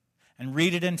 And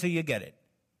read it until you get it.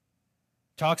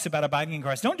 Talks about abiding in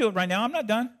Christ. Don't do it right now. I'm not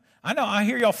done. I know. I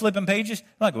hear y'all flipping pages. I'm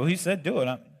like, well, he said do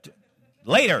it.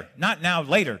 Later. Not now.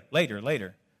 Later.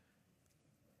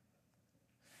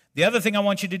 The other thing I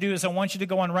want you to do is I want you to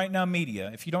go on Right Now Media.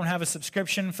 If you don't have a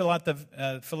subscription, fill out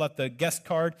the guest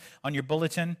card on your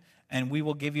bulletin, and we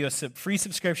will give you a free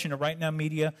subscription to Right Now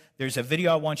Media. There's a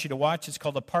video I want you to watch. It's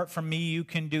called Apart From Me, You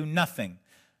Can Do Nothing.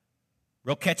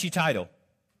 Real catchy title.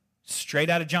 Straight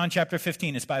out of John chapter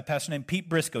 15. It's by a pastor named Pete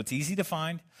Briscoe. It's easy to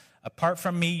find. Apart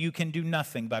From Me, You Can Do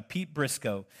Nothing by Pete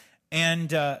Briscoe.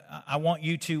 And I want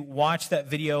you to watch that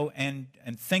video and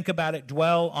think about it,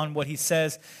 dwell on what he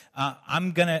says.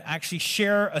 I'm going to actually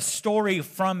share a story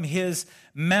from his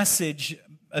message,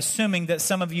 assuming that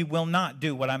some of you will not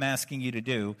do what I'm asking you to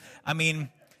do. I mean,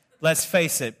 let's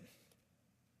face it.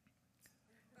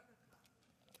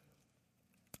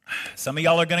 Some of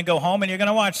y'all are going to go home and you're going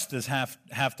to watch this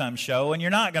halftime show, and you're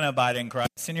not going to abide in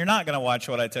Christ, and you're not going to watch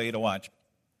what I tell you to watch.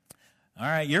 All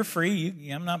right, you're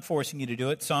free. I'm not forcing you to do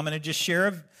it. So I'm going to just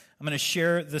share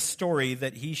the story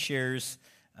that he shares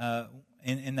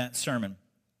in that sermon.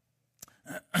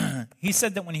 He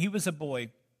said that when he was a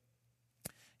boy,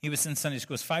 he was in Sunday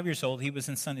school. He was 5 years old. He was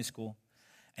in Sunday school.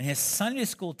 And his Sunday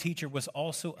school teacher was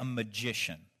also a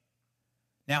magician.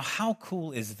 Now, how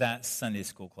cool is that Sunday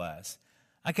school class?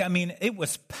 I mean, it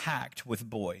was packed with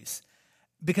boys.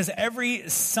 Because every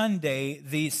Sunday,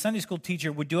 the Sunday school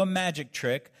teacher would do a magic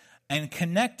trick and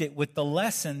connect it with the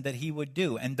lesson that he would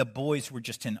do. And the boys were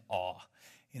just in awe.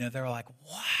 They were like,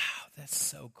 wow, that's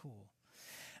so cool.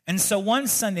 And so one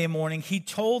Sunday morning, he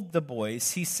told the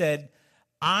boys, he said,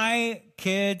 I,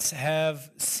 kids,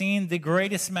 have seen the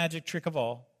greatest magic trick of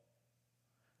all,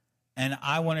 and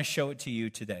I want to show it to you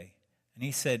today. And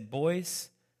he said, boys,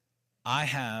 I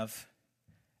have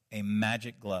a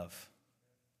magic glove.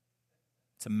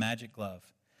 It's a magic glove.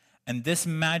 And this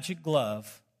magic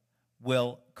glove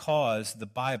will cause the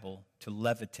Bible to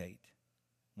levitate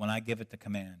when I give it the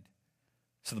command.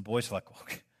 So the boys are like,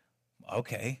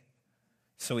 okay.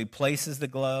 So he places the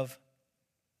glove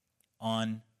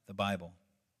on the Bible.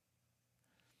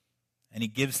 And he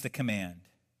gives the command.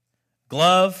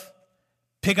 Glove,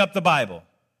 pick up the Bible.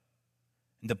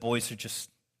 And the boys are just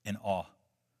in awe.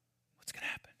 What's going to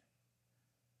happen?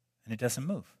 And it doesn't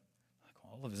move. Like,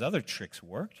 all of his other tricks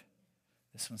worked.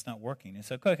 This one's not working. It's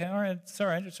like, okay, all right, it's all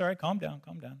right, calm down.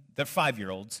 They're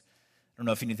 5-year-olds. I don't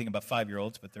know if you know anything about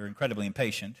 5-year-olds, but they're incredibly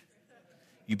impatient.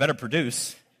 You better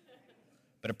produce.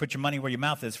 Better put your money where your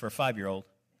mouth is for a 5-year-old.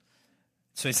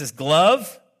 So he says,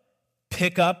 glove,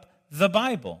 pick up the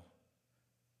Bible.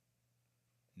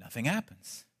 Nothing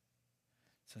happens.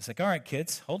 So it's like, all right,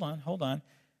 kids, hold on.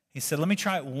 He said, let me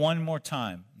try it one more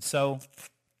time. So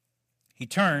he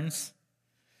turns,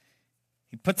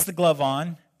 he puts the glove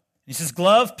on, he says,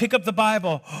 glove, pick up the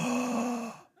Bible.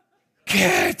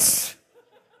 Kids,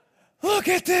 look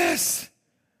at this.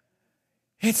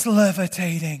 It's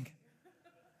levitating.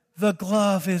 The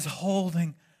glove is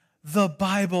holding the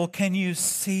Bible. Can you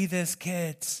see this,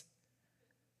 kids?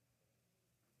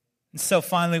 And so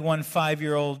finally one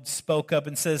 5-year-old spoke up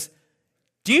and says,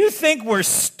 do you think we're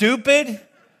stupid?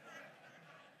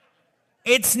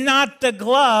 It's not the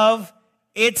glove,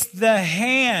 it's the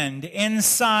hand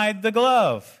inside the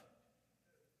glove.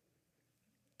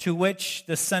 To which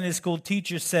the Sunday school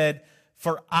teacher said,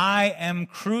 for I am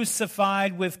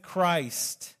crucified with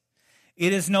Christ.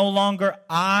 It is no longer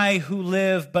I who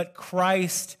live, but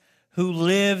Christ who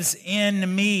lives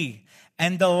in me.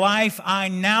 And the life I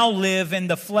now live in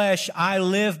the flesh, I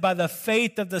live by the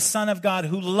faith of the Son of God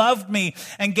who loved me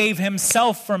and gave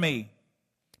himself for me.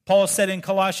 Paul said in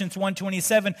Colossians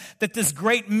 1:27 that this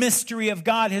great mystery of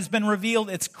God has been revealed.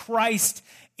 It's Christ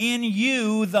in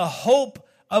you, the hope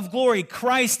of glory.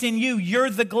 Christ in you. You're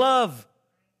the glove.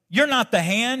 You're not the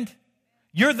hand.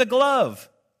 You're the glove.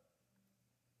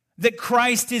 That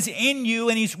Christ is in you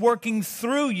and he's working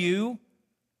through you.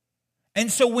 And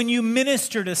so when you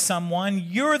minister to someone,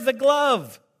 you're the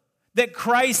glove that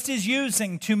Christ is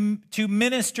using to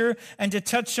minister and to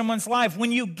touch someone's life.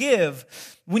 When you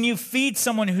give, when you feed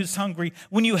someone who's hungry,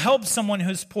 when you help someone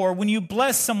who's poor, when you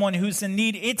bless someone who's in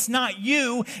need, it's not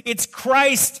you, it's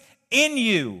Christ in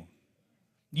you.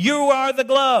 You are the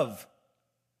glove.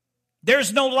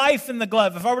 There's no life in the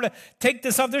glove. If I were to take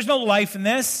this off, there's no life in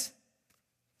this.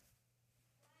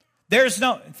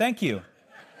 Thank you.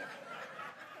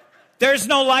 There's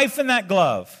no life in that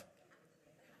glove.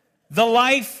 The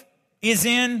life is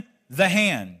in the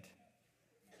hand.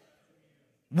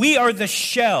 We are the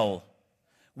shell.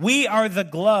 We are the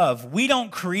glove. We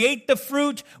don't create the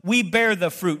fruit, we bear the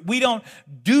fruit. We don't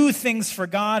do things for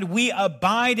God, we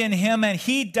abide in him and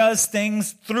he does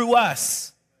things through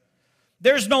us.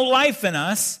 There's no life in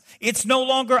us. It's no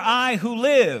longer I who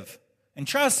live. And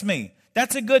trust me,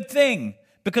 that's a good thing.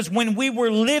 Because when we were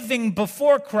living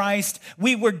before Christ,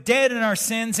 we were dead in our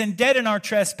sins and dead in our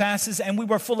trespasses, and we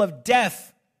were full of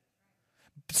death.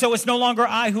 So it's no longer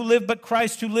I who live, but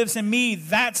Christ who lives in me.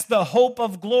 That's the hope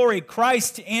of glory,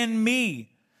 Christ in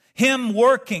me. Him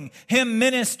working, him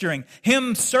ministering,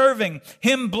 him serving,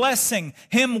 him blessing,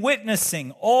 him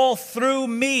witnessing, all through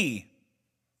me.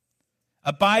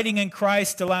 Abiding in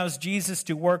Christ allows Jesus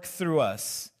to work through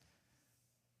us.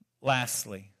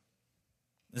 Lastly,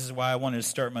 this is why I wanted to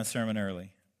start my sermon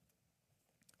early.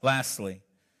 Lastly,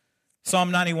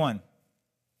 Psalm 91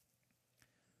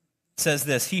 says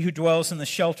this, he who dwells in the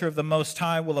shelter of the Most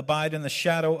High will abide in the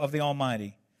shadow of the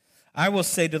Almighty. I will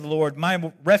say to the Lord,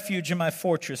 my refuge and my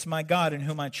fortress, my God in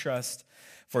whom I trust.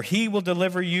 For he will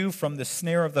deliver you from the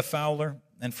snare of the fowler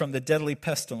and from the deadly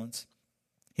pestilence.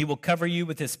 He will cover you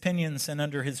with his pinions, and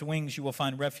under his wings you will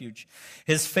find refuge.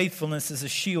 His faithfulness is a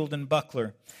shield and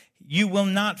buckler. You will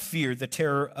not fear the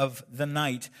terror of the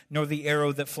night, nor the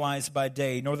arrow that flies by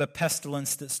day, nor the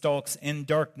pestilence that stalks in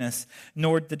darkness,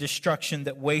 nor the destruction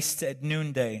that wastes at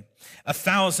noonday.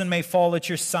 1,000 may fall at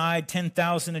your side,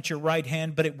 10,000 at your right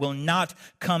hand, but it will not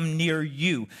come near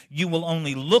you. You will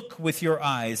only look with your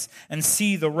eyes and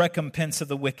see the recompense of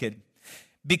the wicked.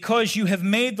 Because you have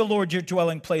made the Lord your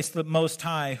dwelling place, the Most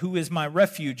High, who is my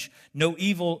refuge, no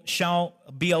evil shall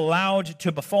be allowed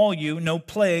to befall you, no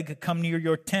plague come near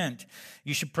your tent.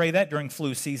 You should pray that during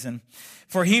flu season.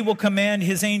 For he will command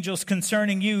his angels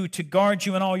concerning you to guard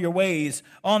you in all your ways.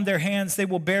 On their hands they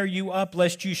will bear you up,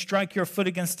 lest you strike your foot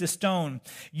against a stone.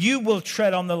 You will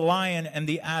tread on the lion and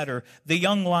the adder, the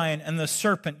young lion and the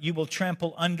serpent you will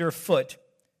trample underfoot.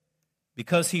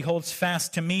 Because he holds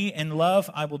fast to me in love,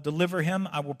 I will deliver him.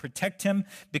 I will protect him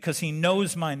because he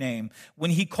knows my name.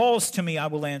 When he calls to me, I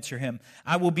will answer him.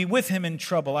 I will be with him in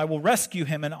trouble. I will rescue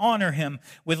him and honor him.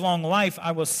 With long life,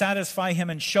 I will satisfy him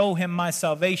and show him my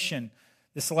salvation.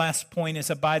 This last point is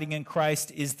abiding in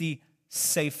Christ is the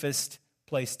safest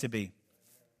place to be.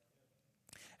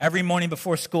 Every morning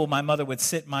before school, my mother would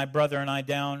sit my brother and me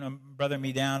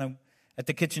down, and at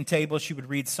the kitchen table, she would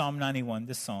read Psalm 91,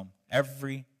 this psalm,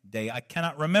 every day. I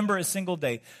cannot remember a single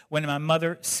day when my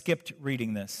mother skipped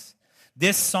reading this.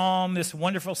 This psalm, this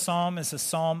wonderful psalm, is a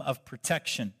psalm of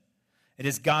protection. It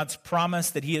is God's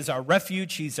promise that he is our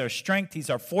refuge, he's our strength,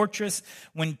 he's our fortress.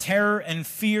 When terror and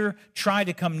fear try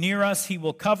to come near us, he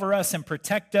will cover us and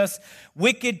protect us.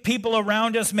 Wicked people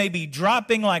around us may be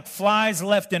dropping like flies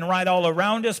left and right all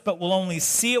around us, but we'll only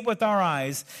see it with our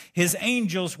eyes. His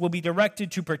angels will be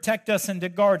directed to protect us and to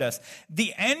guard us.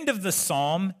 The end of the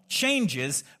psalm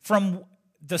changes from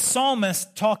the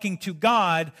psalmist talking to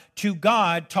God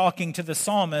talking to the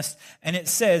psalmist. And it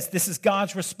says, this is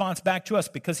God's response back to us,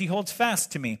 because he holds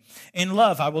fast to me. In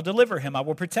love, I will deliver him. I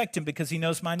will protect him because he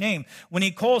knows my name. When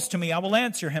he calls to me, I will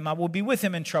answer him. I will be with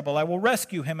him in trouble. I will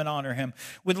rescue him and honor him.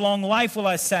 With long life will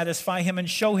I satisfy him and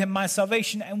show him my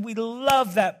salvation. And we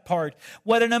love that part.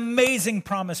 What an amazing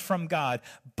promise from God.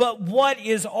 But what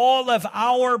is all of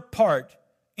our part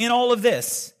in all of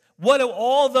this? What do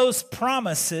all those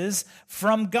promises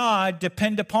from God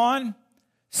depend upon?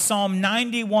 Psalm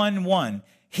 91:1.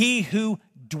 He who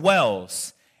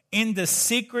dwells in the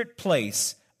secret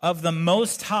place of the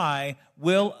Most High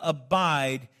will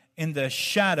abide in the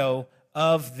shadow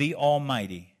of the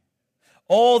Almighty.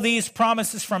 All these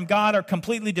promises from God are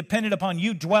completely dependent upon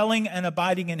you dwelling and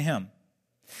abiding in him.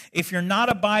 If you're not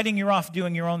abiding, you're off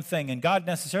doing your own thing, and God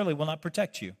necessarily will not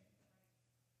protect you.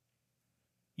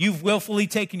 You've willfully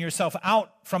taken yourself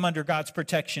out from under God's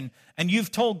protection, and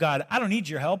you've told God, I don't need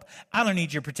your help. I don't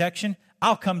need your protection.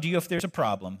 I'll come to you if there's a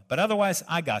problem. But otherwise,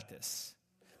 I got this.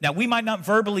 Now, we might not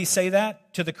verbally say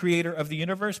that to the creator of the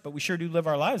universe, but we sure do live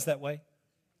our lives that way.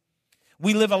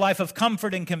 We live a life of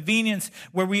comfort and convenience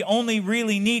where we only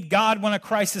really need God when a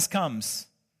crisis comes.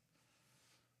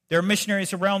 There are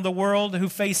missionaries around the world who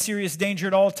face serious danger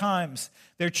at all times.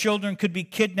 Their children could be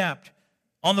kidnapped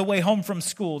on the way home from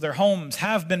school. Their homes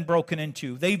have been broken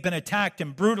into. They've been attacked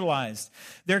and brutalized.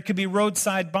 There could be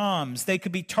roadside bombs. They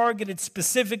could be targeted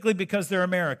specifically because they're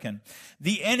American.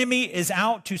 The enemy is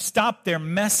out to stop their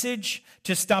message,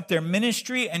 to stop their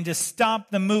ministry, and to stop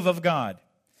the move of God.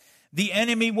 The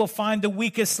enemy will find the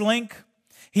weakest link.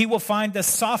 He will find the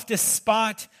softest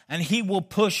spot, and he will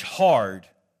push hard.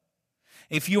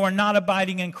 If you are not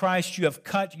abiding in Christ, you have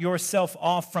cut yourself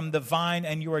off from the vine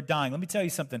and you are dying. Let me tell you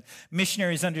something.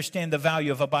 Missionaries understand the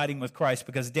value of abiding with Christ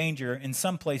because danger in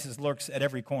some places lurks at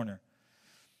every corner.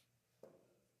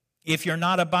 If you're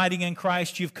not abiding in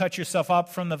Christ, you've cut yourself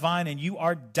off from the vine and you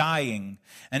are dying.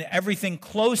 And everything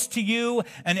close to you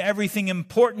and everything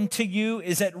important to you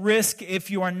is at risk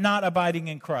if you are not abiding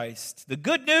in Christ. The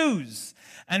good news,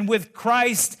 and with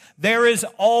Christ there is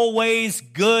always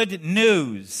good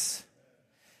news,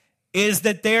 is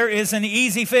that there is an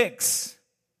easy fix.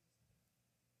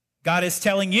 God is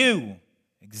telling you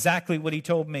exactly what he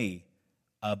told me.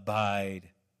 Abide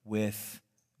with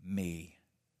me.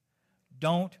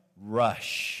 Don't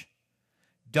rush.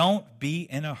 Don't be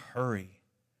in a hurry.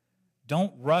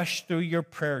 Don't rush through your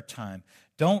prayer time.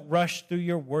 Don't rush through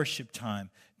your worship time.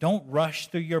 Don't rush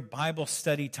through your Bible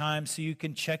study time so you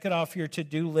can check it off your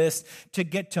to-do list to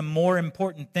get to more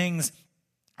important things.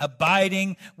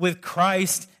 Abiding with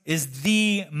Christ is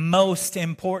the most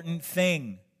important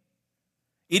thing.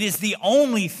 It is the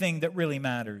only thing that really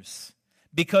matters.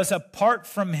 Because apart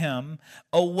from him,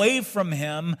 away from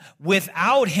him,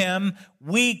 without him,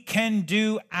 we can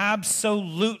do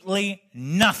absolutely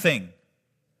nothing.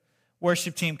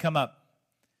 Worship team, come up.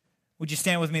 Would you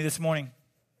stand with me this morning?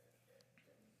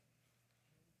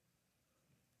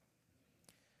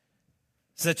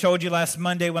 As I told you last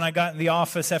Monday when I got in the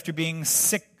office after being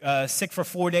sick for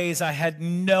 4 days, I had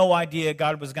no idea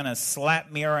God was going to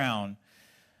slap me around.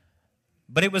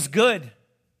 But it was good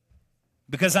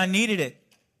because I needed it.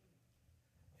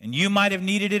 And you might have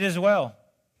needed it as well.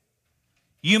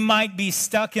 You might be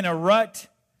stuck in a rut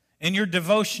in your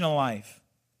devotional life.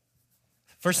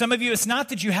 For some of you, it's not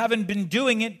that you haven't been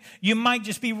doing it. You might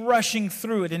just be rushing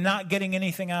through it and not getting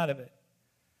anything out of it.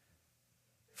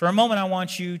 For a moment, I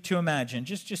want you to imagine,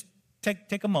 just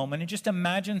take a moment and just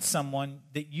imagine someone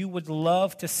that you would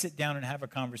love to sit down and have a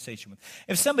conversation with.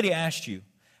 If somebody asked you,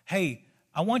 hey,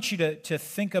 I want you to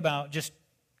think about just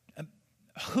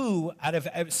who out of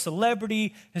a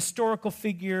celebrity, historical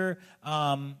figure,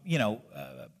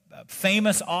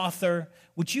 famous author,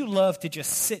 would you love to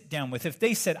just sit down with? If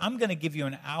they said, I'm going to give you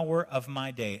an hour of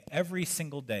my day every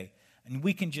single day, and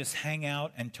we can just hang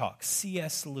out and talk.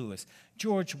 C.S. Lewis,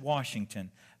 George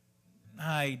Washington,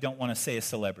 I don't want to say a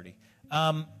celebrity.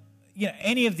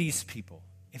 Any of these people,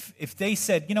 if they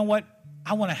said, you know what,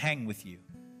 I want to hang with you.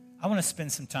 I want to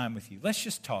spend some time with you. Let's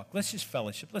just talk. Let's just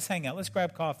fellowship. Let's hang out. Let's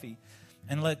grab coffee,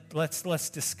 and let's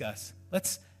discuss.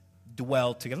 Let's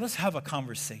dwell together. Let's have a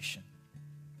conversation.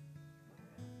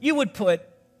 You would put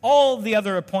all the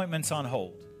other appointments on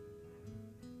hold.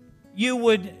 You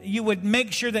would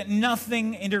make sure that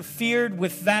nothing interfered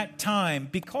with that time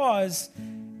because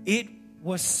it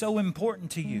was so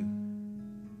important to you.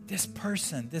 This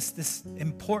person, this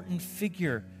important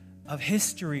figure of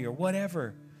history or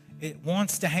whatever, it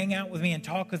wants to hang out with me and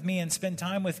talk with me and spend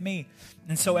time with me.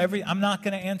 And so I'm not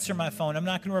going to answer my phone. I'm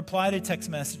not going to reply to text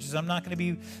messages. I'm not going to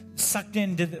be sucked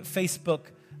into the Facebook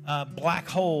black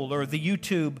hole or the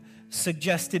YouTube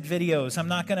suggested videos. I'm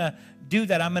not going to do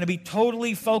that. I'm going to be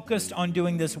totally focused on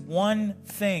doing this one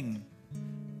thing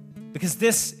because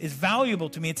this is valuable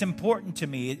to me. It's important to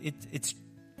me.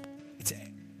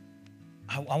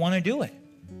 I want to do it.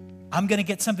 I'm going to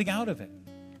get something out of it.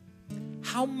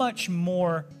 How much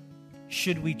more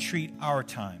should we treat our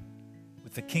time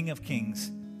with the King of Kings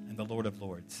and the Lord of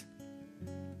Lords?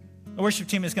 The worship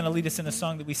team is going to lead us in a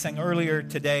song that we sang earlier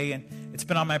today, and it's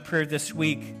been on my prayer this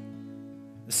week.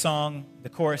 The song, the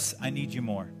chorus, I need you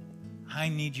more. I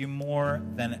need you more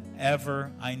than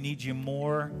ever. I need you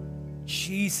more.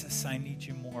 Jesus, I need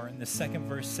you more. And the second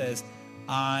verse says,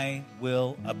 I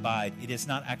will abide. It is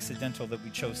not accidental that we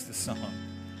chose this song.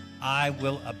 I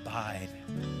will abide.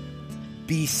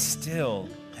 Be still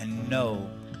and know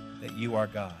that you are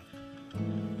God.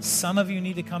 Some of you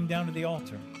need to come down to the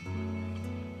altar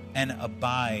and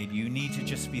abide. You need to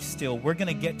just be still. We're going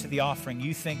to get to the offering.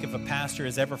 You think if a pastor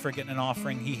has ever forgotten an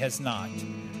offering, he has not.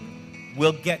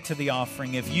 We'll get to the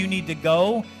offering. If you need to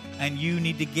go and you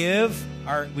need to give,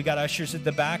 we got ushers at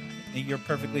the back, and you're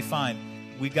perfectly fine.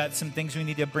 We've got some things we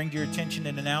need to bring to your attention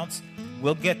and announce.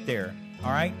 We'll get there,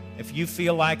 all right? If you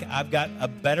feel like I've got a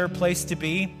better place to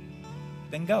be,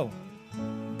 then go.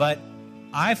 But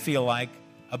I feel like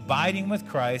abiding with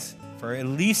Christ for at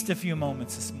least a few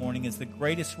moments this morning is the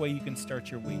greatest way you can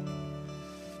start your week.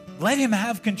 Let him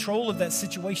have control of that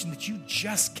situation that you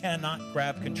just cannot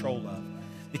grab control of,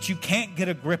 that you can't get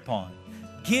a grip on.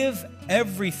 Give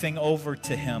everything over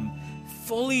to him.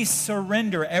 Fully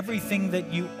surrender everything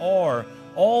that you are,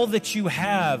 all that you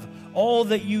have, all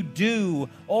that you do,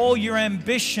 all your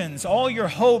ambitions, all your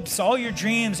hopes, all your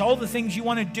dreams, all the things you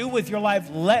want to do with your life.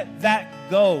 Let that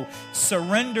go.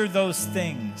 Surrender those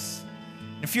things.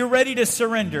 If you're ready to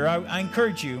surrender, I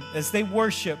encourage you, as they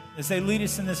worship, as they lead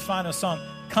us in this final song,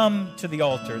 come to the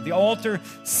altar. The altar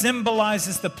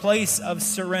symbolizes the place of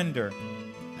surrender.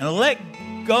 And let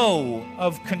go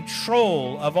of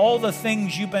control of all the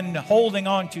things you've been holding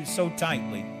on to so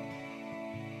tightly.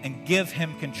 And give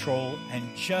him control and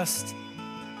just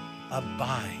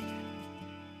abide.